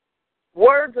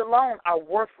 Words alone are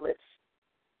worthless.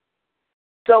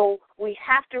 So we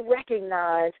have to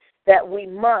recognize that we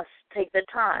must take the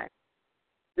time.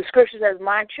 The scripture says,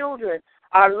 my children,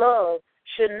 our love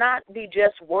should not be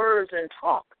just words and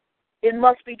talk. It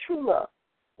must be true love,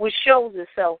 which shows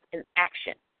itself in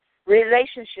action.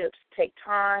 Relationships take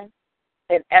time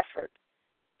and effort.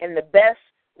 And the best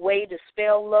way to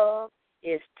spell love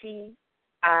is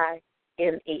Time.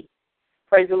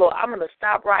 Praise the Lord. I'm going to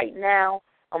stop right now.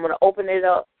 I'm going to open it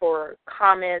up for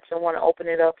comments. I want to open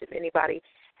it up if anybody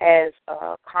has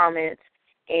comments.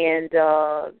 And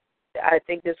I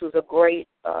think this was a great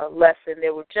lesson.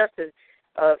 There were just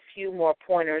a few more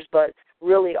pointers, but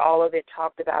really all of it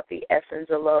talked about the essence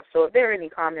of love. So if there are any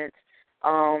comments,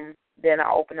 then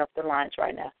I'll open up the lines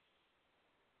right now.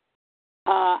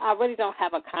 I really don't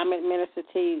have a comment, Minister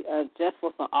T. Just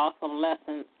was an awesome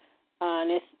lesson.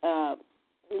 And it's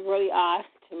really odd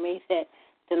to me that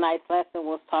tonight's lesson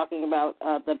was talking about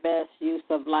the best use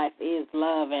of life is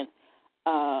love. And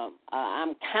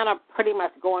I'm kind of pretty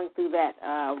much going through that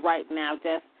right now.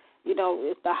 Just,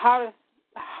 it's the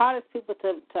hardest people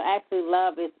to actually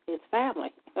love is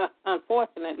family.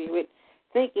 Unfortunately, you would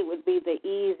think it would be the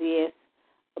easiest,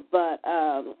 but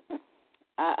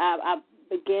I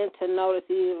begin to notice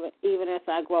even as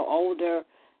I grow older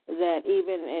that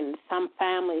even in some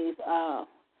families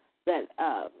that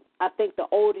I think the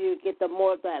older you get, the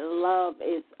more that love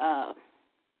is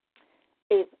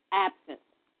absent,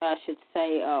 I should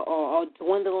say, or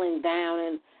dwindling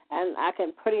down, and I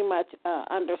can pretty much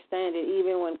understand it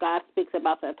even when God speaks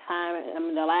about the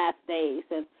time, the last days,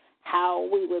 and how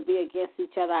we would be against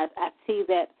each other. I see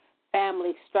that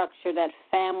family structure, that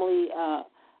family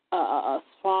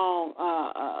strong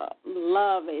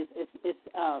love is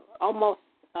almost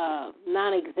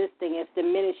non-existing. It's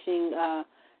diminishing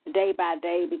day by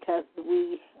day because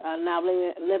we are now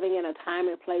living in a time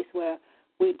and place where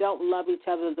we don't love each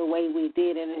other the way we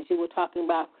did. And as you were talking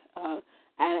about,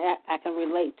 and I can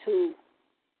relate to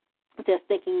just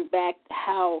thinking back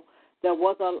how there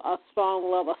was a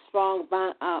strong love, a strong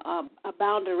a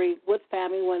boundary with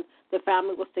family when the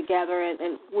family was together,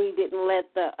 and we didn't let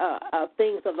the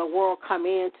things of the world come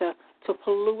in to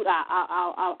pollute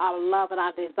our love and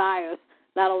our desires,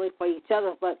 not only for each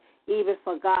other, but even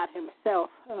for God himself.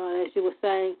 As you were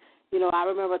saying, I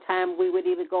remember a time we would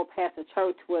even go past the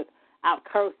church without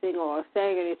cursing or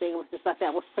saying anything. It was just like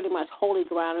that was pretty much holy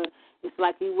ground. And it's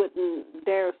like you wouldn't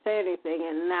dare say anything,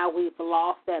 and now we've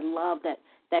lost that love,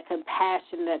 that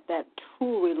compassion, that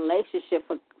true relationship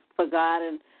for God.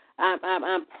 And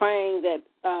I'm praying that,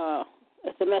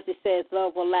 as the message says,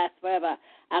 love will last forever.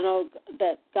 I know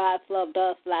that God's love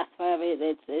does last forever.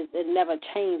 It never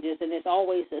changes, and it's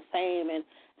always the same. And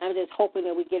I'm just hoping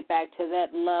that we get back to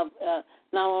that love,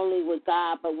 not only with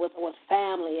God, but with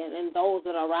family and those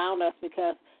that are around us,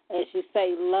 because, as you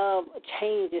say, love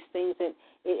changes things. And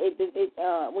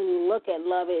when you look at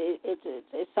love,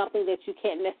 it's something that you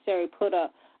can't necessarily put a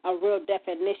real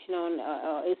definition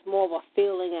on. It's more of a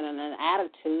feeling and an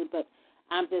attitude, but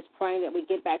I'm just praying that we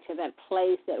get back to that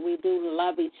place that we do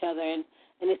love each other, and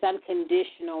it's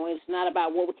unconditional. It's not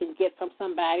about what we can get from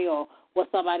somebody or what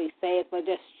somebody says, but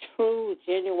just true,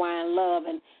 genuine love,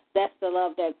 and that's the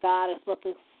love that God is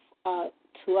looking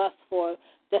to us for,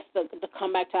 just to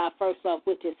come back to our first love,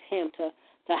 which is him, to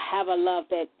have a love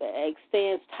that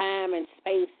extends time and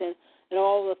space and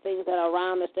all the things that are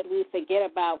around us that we forget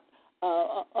about,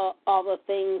 all the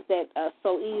things that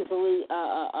so easily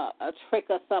trick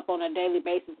us up on a daily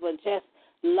basis, but just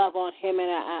love on him. And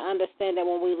I understand that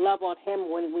when we love on him,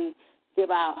 when we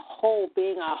give our whole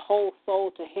being, our whole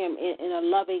soul to him in a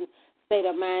loving state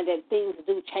of mind, that things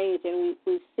do change and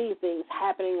we see things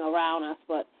happening around us.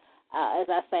 But as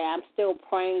I say, I'm still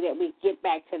praying that we get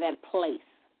back to that place,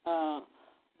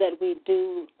 that we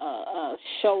do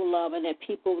show love, and that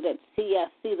people that see us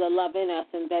see the love in us,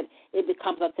 and that it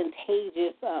becomes a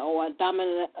contagious or a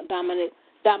domino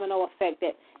effect,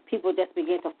 that people just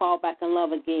begin to fall back in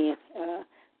love again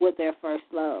with their first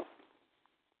love.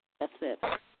 That's it.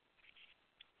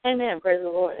 Amen. Praise the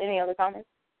Lord. Any other comments?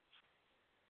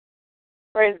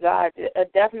 Praise God.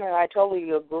 Definitely, I totally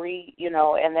agree,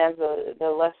 and as the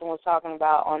lesson was talking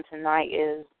about on tonight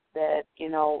is that,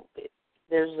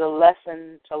 there's a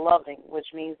lesson to loving, which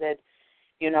means that,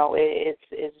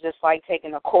 it's just like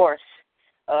taking a course,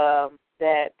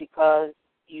 that because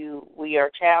we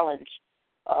are challenged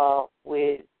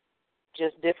with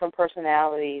just different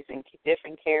personalities and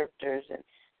different characters and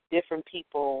different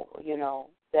people,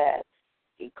 that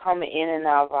come in and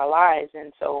out of our lives.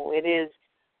 And so it is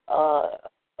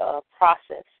a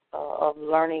process of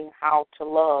learning how to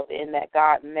love, in that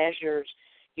God measures,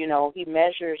 he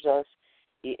measures us,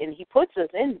 and he puts us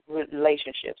in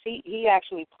relationships. He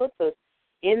actually puts us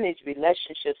in these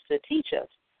relationships to teach us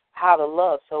how to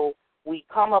love. So we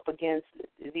come up against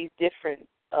these different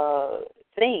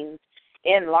things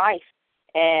in life,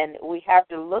 and we have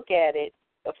to look at it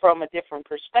from a different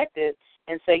perspective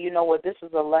and say, you know what, this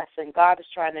is a lesson. God is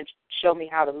trying to show me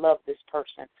how to love this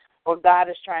person, or God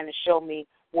is trying to show me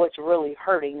what's really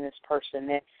hurting this person.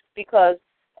 And because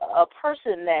a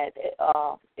person that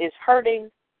is hurting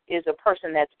is a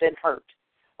person that's been hurt,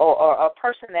 or a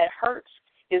person that hurts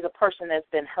is a person that's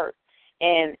been hurt.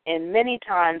 And many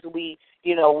times we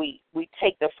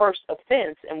take the first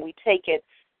offense and we take it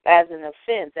as an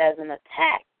offense, as an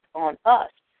attack on us,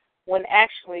 when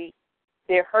actually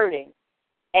they're hurting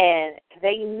and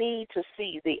they need to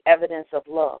see the evidence of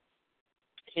love.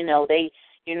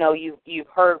 You've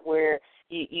heard where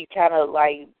you kind of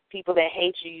like people that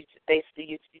hate you,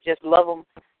 you just love them,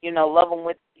 love them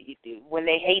when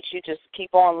they hate you, just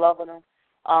keep on loving them.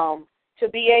 To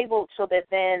be able so that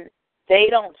then they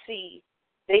see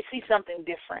something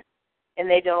different and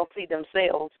they don't see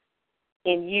themselves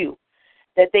in you,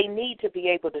 that they need to be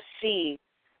able to see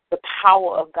the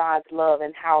power of God's love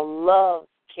and how love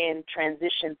can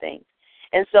transition things.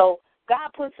 And so God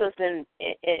puts us in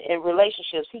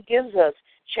relationships. He gives us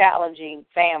challenging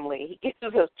family. He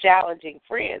gives us challenging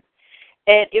friends.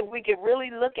 And if we could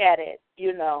really look at it,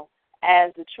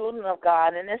 as the children of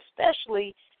God, and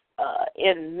especially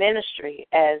in ministry,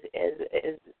 as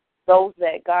those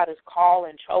that God has called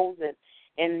and chosen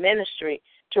in ministry,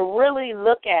 to really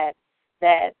look at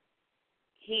that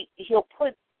He'll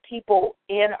put people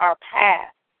in our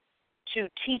path to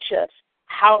teach us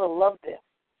how to love them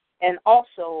and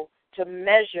also to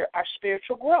measure our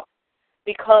spiritual growth.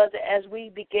 Because as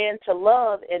we begin to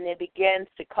love and it begins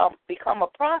to become a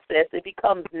process, it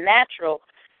becomes natural,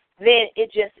 then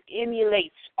it just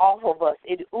emulates off of us.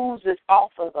 It oozes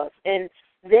off of us. And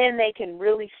then they can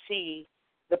really see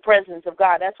the presence of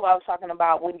God. That's what I was talking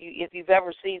about if you've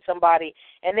ever seen somebody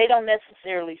and they don't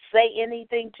necessarily say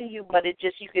anything to you, but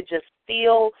you could just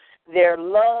feel their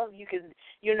love. You can,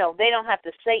 they don't have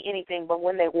to say anything, but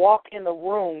when they walk in the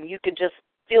room, you can just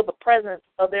feel the presence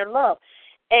of their love.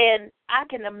 And I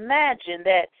can imagine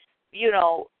that,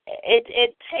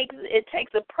 it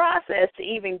takes a process to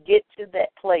even get to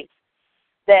that place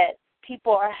that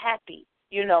people are happy,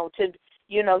 you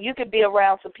could be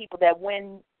around some people that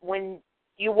when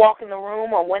you walk in the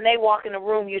room or when they walk in the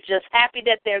room, you're just happy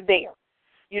that they're there.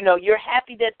 You're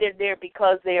happy that they're there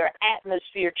because they are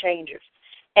atmosphere changers.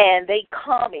 And they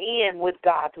come in with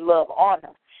God's love on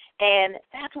them. And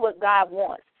that's what God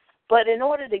wants. But in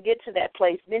order to get to that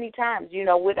place, many times,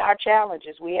 with our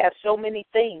challenges, we have so many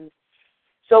things.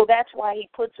 So that's why He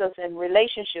puts us in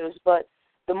relationships. But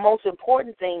the most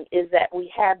important thing is that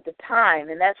we have the time.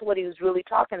 And that's what He was really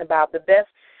talking about. The best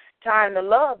time to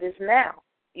love is now.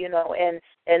 And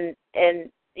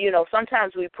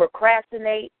sometimes we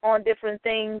procrastinate on different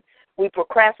things. We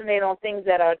procrastinate on things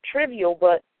that are trivial,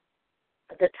 but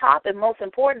the top and most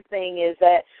important thing is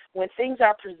that when things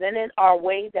are presented our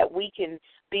way, that we can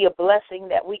be a blessing,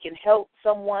 that we can help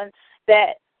someone,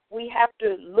 that we have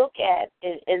to look at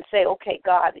and say, okay,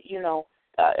 God, do you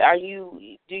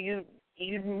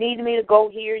need me to go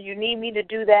here? You need me to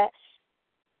do that?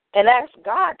 And ask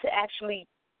God to actually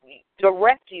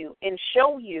direct you and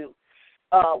show you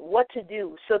what to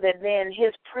do so that then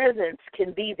His presence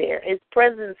can be there. His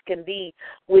presence can be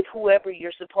with whoever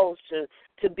you're supposed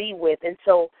to be with. And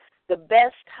so the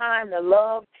best time to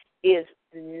love is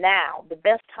now. The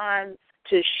best time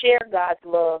to share God's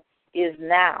love is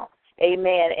now.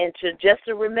 Amen. And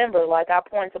to remember, like our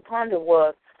point of ponder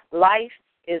was, life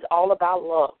is all about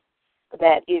love.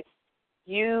 That if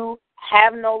you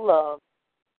have no love,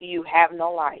 you have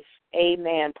no life.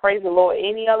 Amen. Praise the Lord.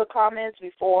 Any other comments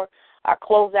before I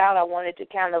close out? I wanted to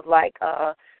kind of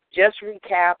just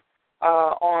recap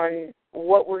on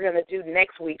what we're going to do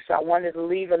next week. So I wanted to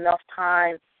leave enough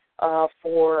time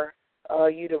for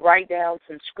you to write down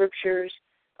some scriptures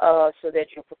so that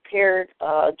you're prepared.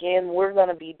 Again, we're going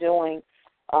to be doing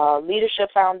Leadership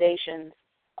Foundations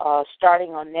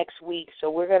starting on next week. So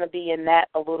we're going to be in that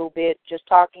a little bit, just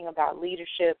talking about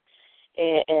leadership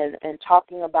and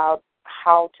talking about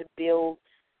how to build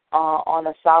on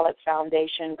a solid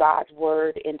foundation, God's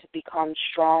Word, and to become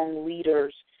strong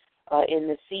leaders in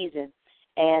the season.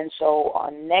 And so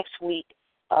next week,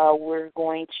 we're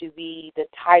going to be, the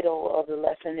title of the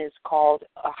lesson is called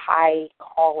A High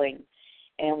Calling.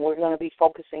 And we're going to be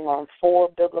focusing on 4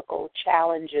 biblical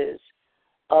challenges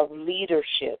of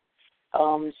leadership.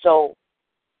 So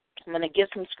I'm going to give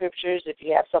some scriptures. If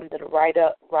you have something to write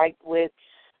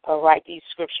these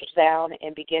scriptures down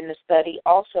and begin to study.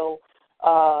 Also,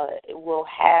 we'll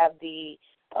have the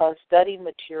study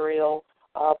material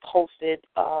posted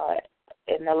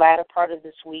in the latter part of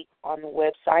this week on the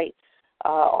website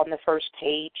on the first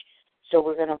page. So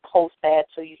we're going to post that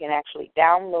so you can actually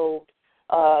download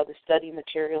the study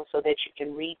material so that you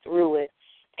can read through it.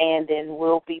 And then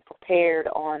we'll be prepared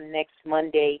on next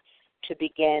Monday to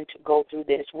begin to go through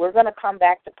this. We're going to come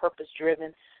back to Purpose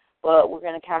Driven, but we're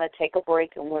going to kind of take a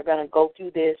break and we're going to go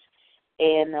through this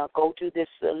and go through this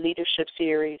leadership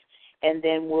series, and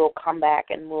then we'll come back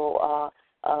and we'll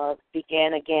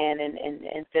begin again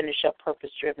and finish up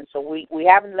Purpose Driven. So we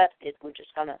haven't left it. We're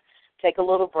just going to take a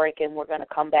little break, and we're going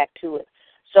to come back to it.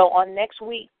 So on next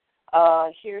week,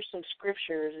 here's some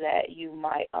scriptures that you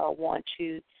might want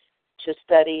to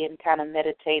study and kind of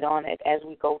meditate on it as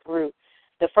we go through.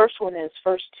 The first one is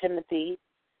 1 Timothy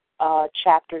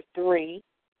chapter 3,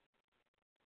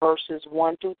 verses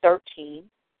 1 through 13.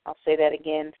 I'll say that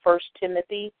again, 1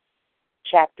 Timothy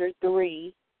chapter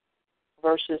 3,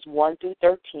 verses 1 through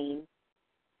 13.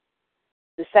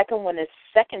 The second one is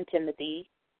 2 Timothy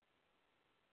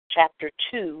chapter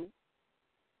 2,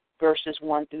 verses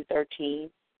 1 through 13.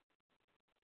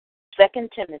 2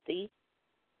 Timothy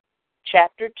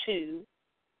chapter 2,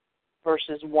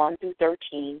 verses 1 through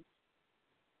 13.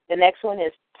 The next one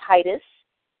is Titus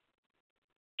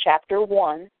chapter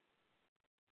 1,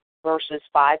 verses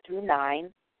 5 through 9.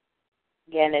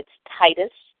 Again, it's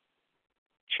Titus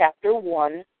chapter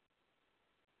 1,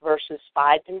 verses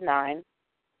 5 through 9.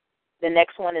 The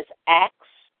next one is Acts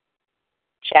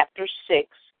chapter 6,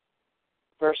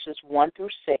 verses 1 through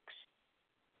 6.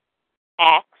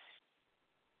 Acts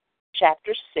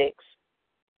chapter 6,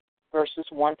 verses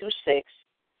 1 through 6.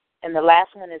 And the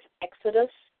last one is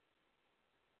Exodus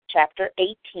chapter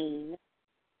 18,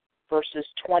 verses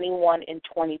 21 and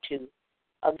 22.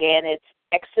 Again, it's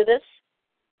Exodus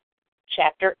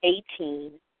chapter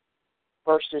 18,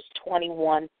 verses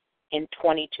 21 and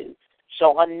 22.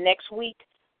 So on next week,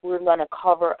 we're going to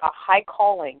cover a high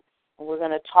calling, and we're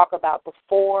going to talk about the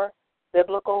 4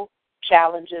 biblical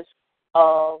challenges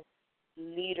of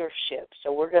leadership.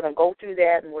 So we're going to go through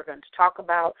that, and we're going to talk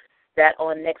about that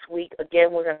on next week.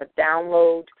 Again, we're going to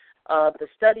download the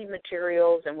study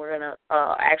materials, and we're going to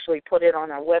actually put it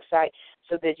on our website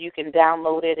so that you can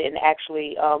download it and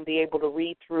actually be able to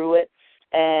read through it.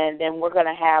 And then we're going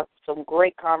to have some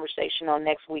great conversation on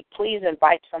next week. Please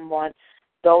invite someone,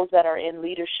 those that are in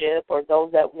leadership or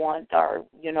those that are,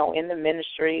 in the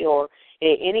ministry or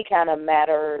any kind of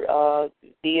matter,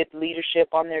 be it leadership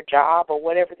on their job or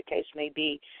whatever the case may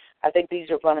be. I think these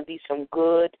are going to be some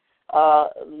good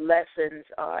lessons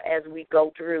as we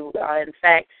go through. In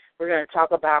fact, we're going to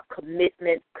talk about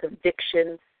commitment,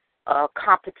 conviction,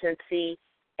 competency,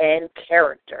 and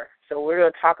character. So we're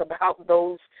going to talk about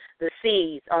the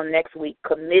C's on next week: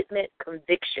 commitment,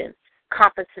 conviction,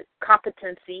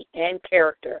 competency, and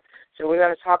character. So we're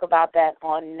going to talk about that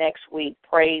on next week.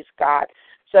 Praise God.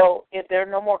 So if there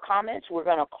are no more comments, we're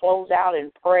going to close out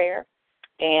in prayer,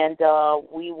 and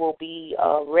we will be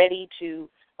ready to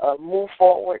move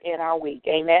forward in our week.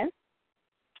 Amen.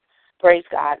 Praise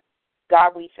God.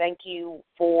 God, we thank you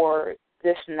for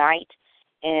this night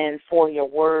and for your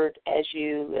word as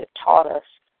you have taught us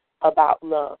about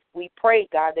love. We pray,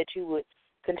 God, that you would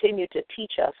continue to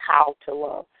teach us how to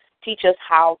love. Teach us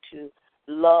how to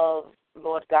love,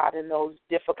 Lord God, in those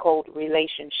difficult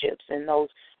relationships, in those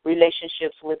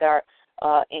relationships with our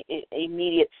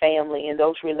immediate family, in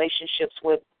those relationships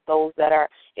with those that are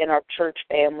in our church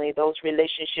family, those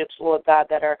relationships, Lord God,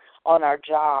 that are on our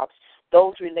jobs,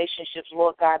 those relationships,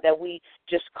 Lord God, that we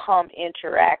just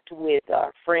interact with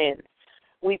our friends.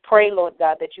 We pray, Lord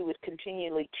God, that you would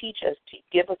continually teach us, to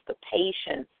give us the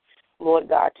patience, Lord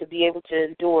God, to be able to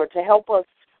endure, to help us,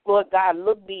 Lord God,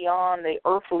 look beyond the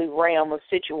earthly realm of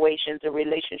situations and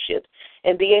relationships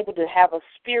and be able to have a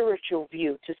spiritual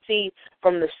view, to see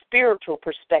from the spiritual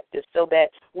perspective so that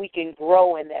we can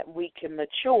grow and that we can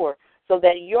mature so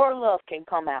that your love can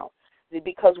come out,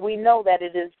 because we know that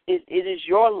it is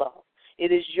your love.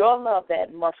 It is your love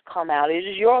that must come out. It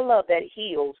is your love that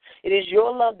heals. It is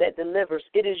your love that delivers.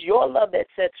 It is your love that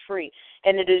sets free.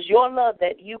 And it is your love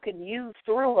that you can use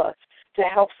through us to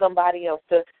help somebody else,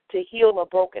 to heal a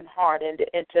broken heart and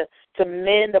to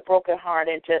mend a broken heart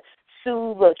and to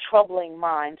soothe a troubling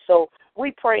mind. So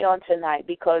we pray on tonight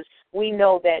because we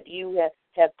know that you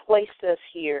have placed us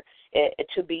here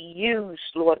to be used,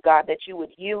 Lord God, that you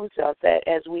would use us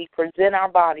as we present our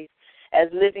bodies as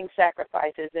living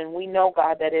sacrifices. And we know,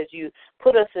 God, that as you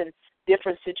put us in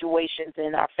different situations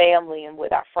in our family and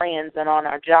with our friends and on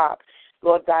our job,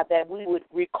 Lord God, that we would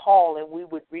recall and we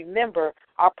would remember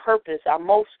our purpose, our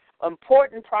most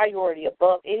important priority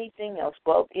above anything else,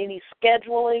 above any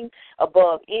scheduling,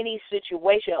 above any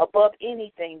situation, above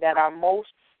anything, that our most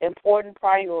important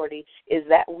priority is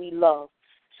that we love.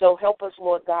 So help us,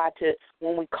 Lord God, to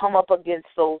when we come up against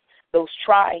those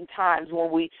trying times,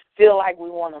 when we feel like we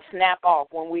want to snap off,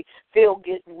 when we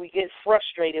get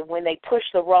frustrated, when they push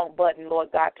the wrong button, Lord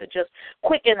God, to just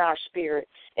quicken our spirit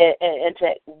and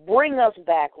to bring us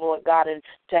back, Lord God, and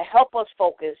to help us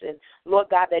focus. And, Lord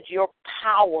God, that your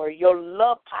power, your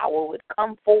love power would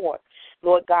come forth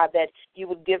Lord God, that you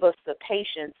would give us the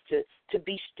patience to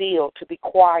be still, to be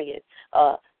quiet,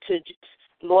 to just,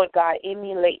 Lord God,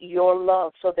 emulate your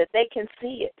love so that they can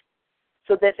see it,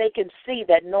 so that they can see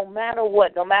that no matter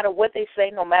what they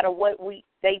say, no matter what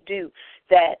they do,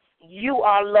 that you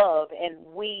are love and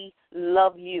we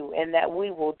love you, and that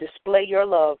we will display your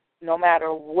love no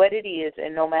matter what it is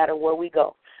and no matter where we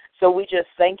go. So we just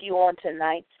thank you on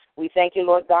tonight. We thank you,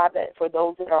 Lord God, that for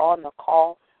those that are on the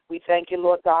call, we thank you,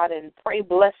 Lord God, and pray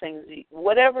blessings,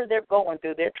 whatever they're going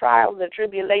through, their trials and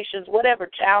tribulations, whatever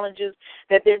challenges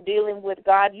that they're dealing with,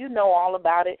 God, you know all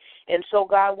about it. And so,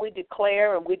 God, we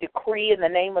declare and we decree in the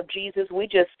name of Jesus, we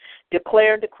just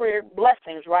declare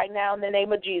blessings right now in the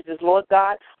name of Jesus. Lord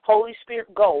God, Holy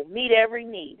Spirit, go. Meet every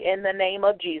need in the name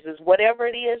of Jesus. Whatever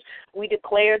it is, we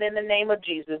declare it in the name of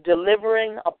Jesus.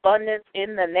 Delivering abundance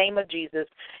in the name of Jesus.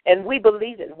 And we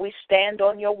believe it. We stand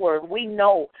on your word. We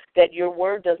know that your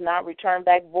word does not return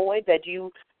back void, that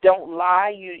you don't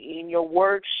lie, and your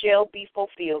word shall be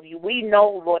fulfilled. We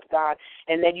know, Lord God,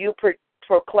 and that you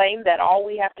proclaim that all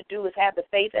we have to do is have the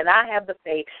faith, and I have the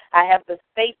faith. I have the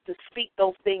faith to speak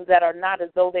those things that are not as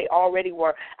though they already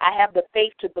were. I have the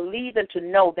faith to believe and to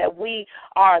know that we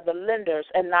are the lenders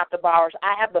and not the borrowers.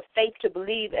 I have the faith to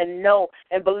believe and know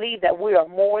and believe that we are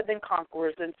more than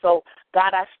conquerors. And so,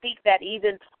 God, I speak that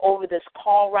even over this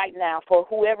call right now for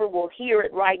whoever will hear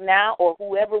it right now or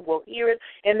whoever will hear it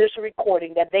in this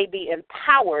recording, that they be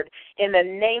empowered in the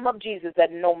name of Jesus,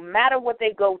 that no matter what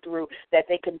they go through, that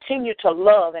they continue to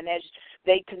love, and as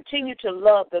they continue to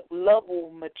love, the love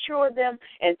will mature them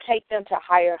and take them to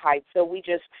higher heights. So we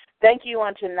just thank you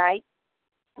on tonight.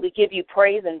 We give you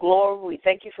praise and glory. We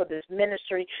thank you for this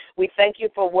ministry. We thank you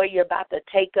for where you're about to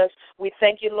take us. We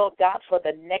thank you, Lord God, for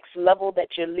the next level that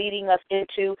you're leading us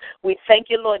into. We thank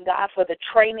you, Lord God, for the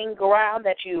training ground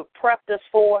that you prepped us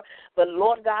for. But,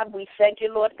 Lord God, we thank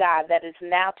you, Lord God, that it's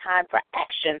now time for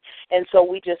action. And so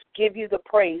we just give you the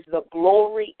praise, the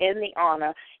glory, and the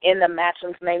honor in the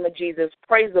matchless name of Jesus.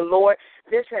 Praise the Lord.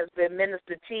 This has been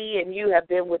Minister T, and you have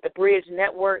been with the Bridge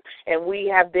Network, and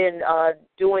we have been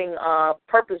doing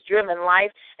Purpose-Driven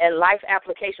Life and Life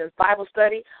Applications Bible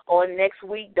Study on next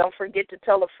week. Don't forget to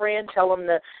tell a friend, tell them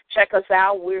to check us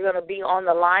out. We're going to be on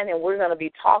the line, and we're going to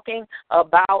be talking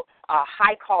about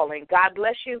high calling. God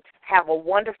bless you. Have a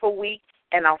wonderful week,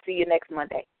 and I'll see you next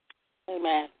Monday.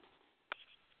 Amen.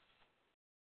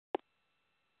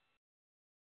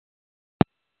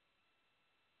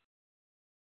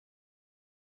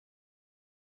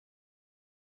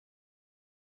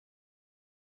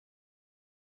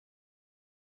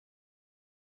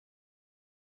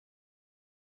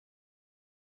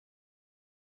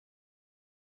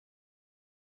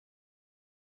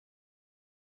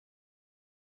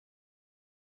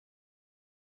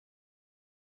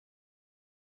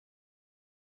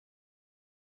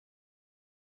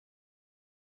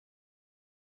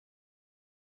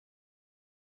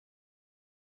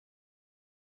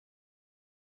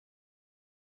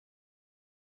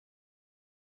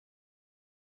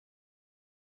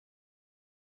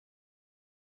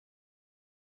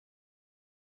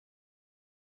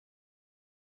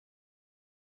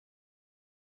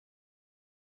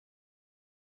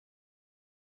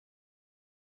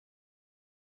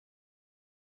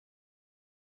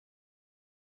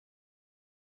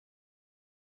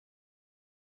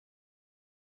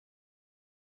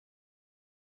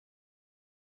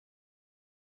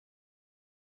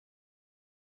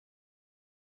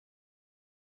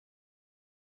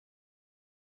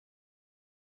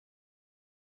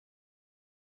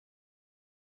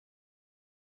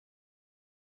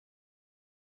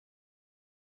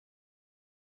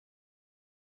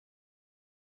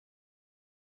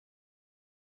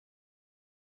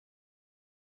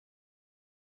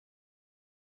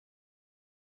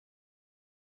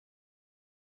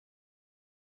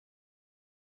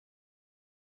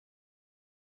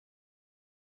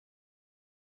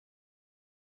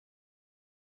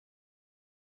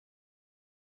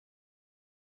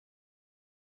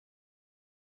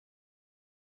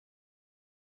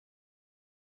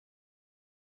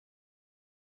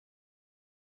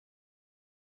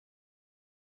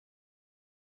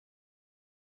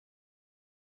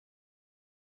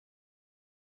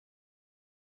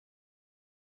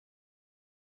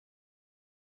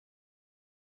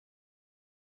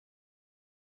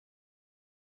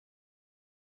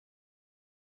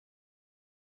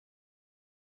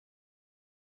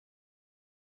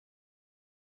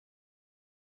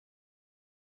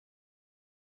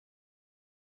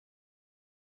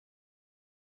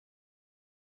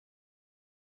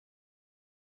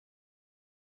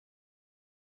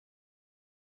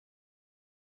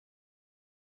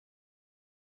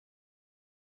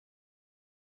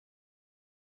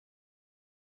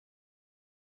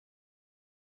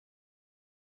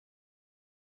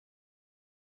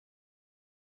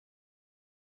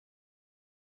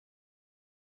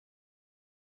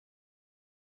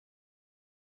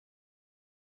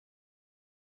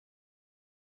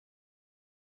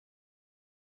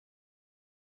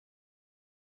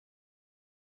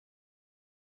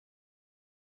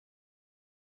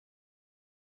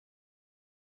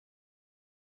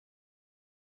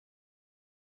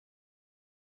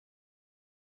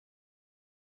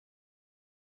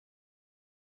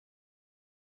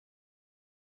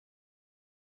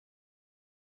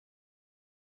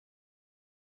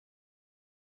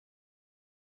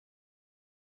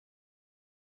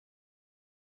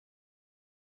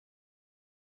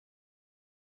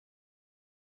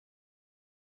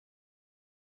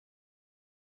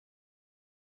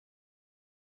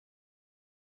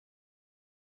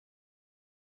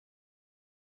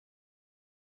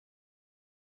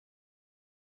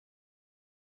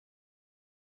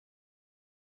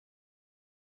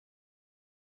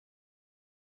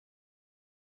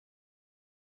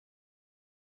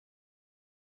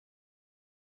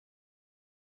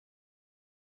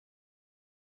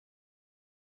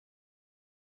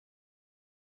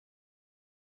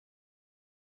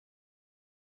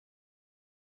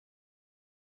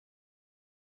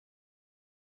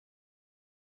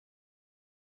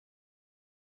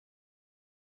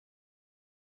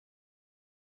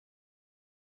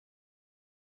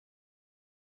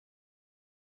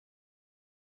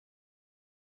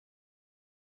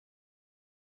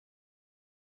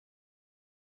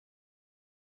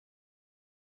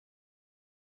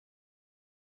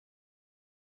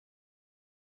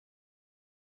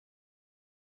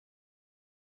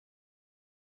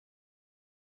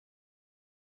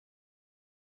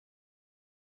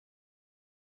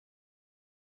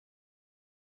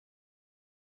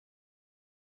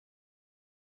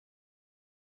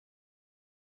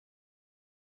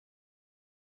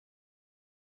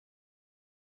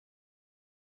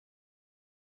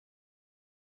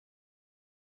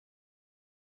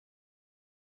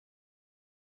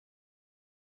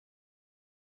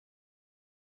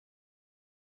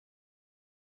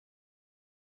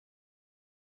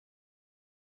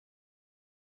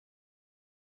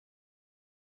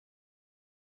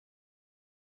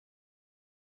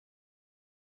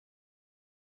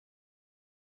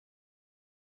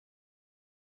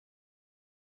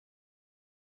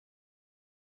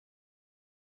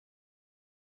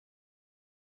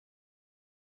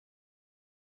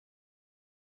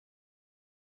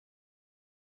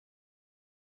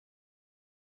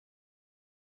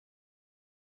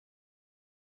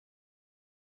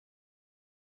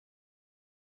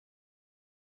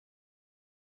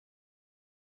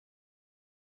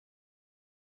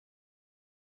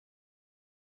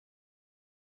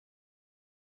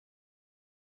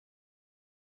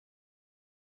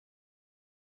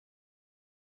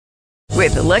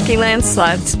 With the Lucky Land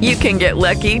Slots, you can get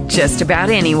lucky just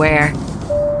about anywhere.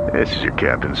 This is your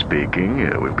captain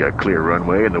speaking. We've got clear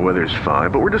runway and the weather's fine,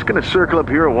 but we're just going to circle up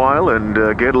here a while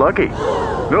and get lucky.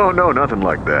 No, nothing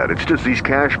like that. It's just these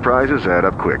cash prizes add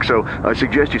up quick. So I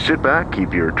suggest you sit back,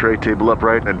 keep your tray table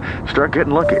upright, and start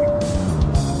getting lucky.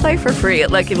 Play for free at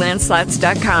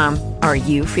LuckyLandSlots.com. Are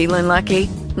you feeling lucky?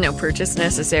 No purchase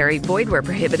necessary. Void where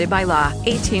prohibited by law.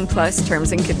 18+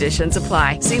 terms and conditions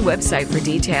apply. See website for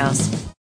details.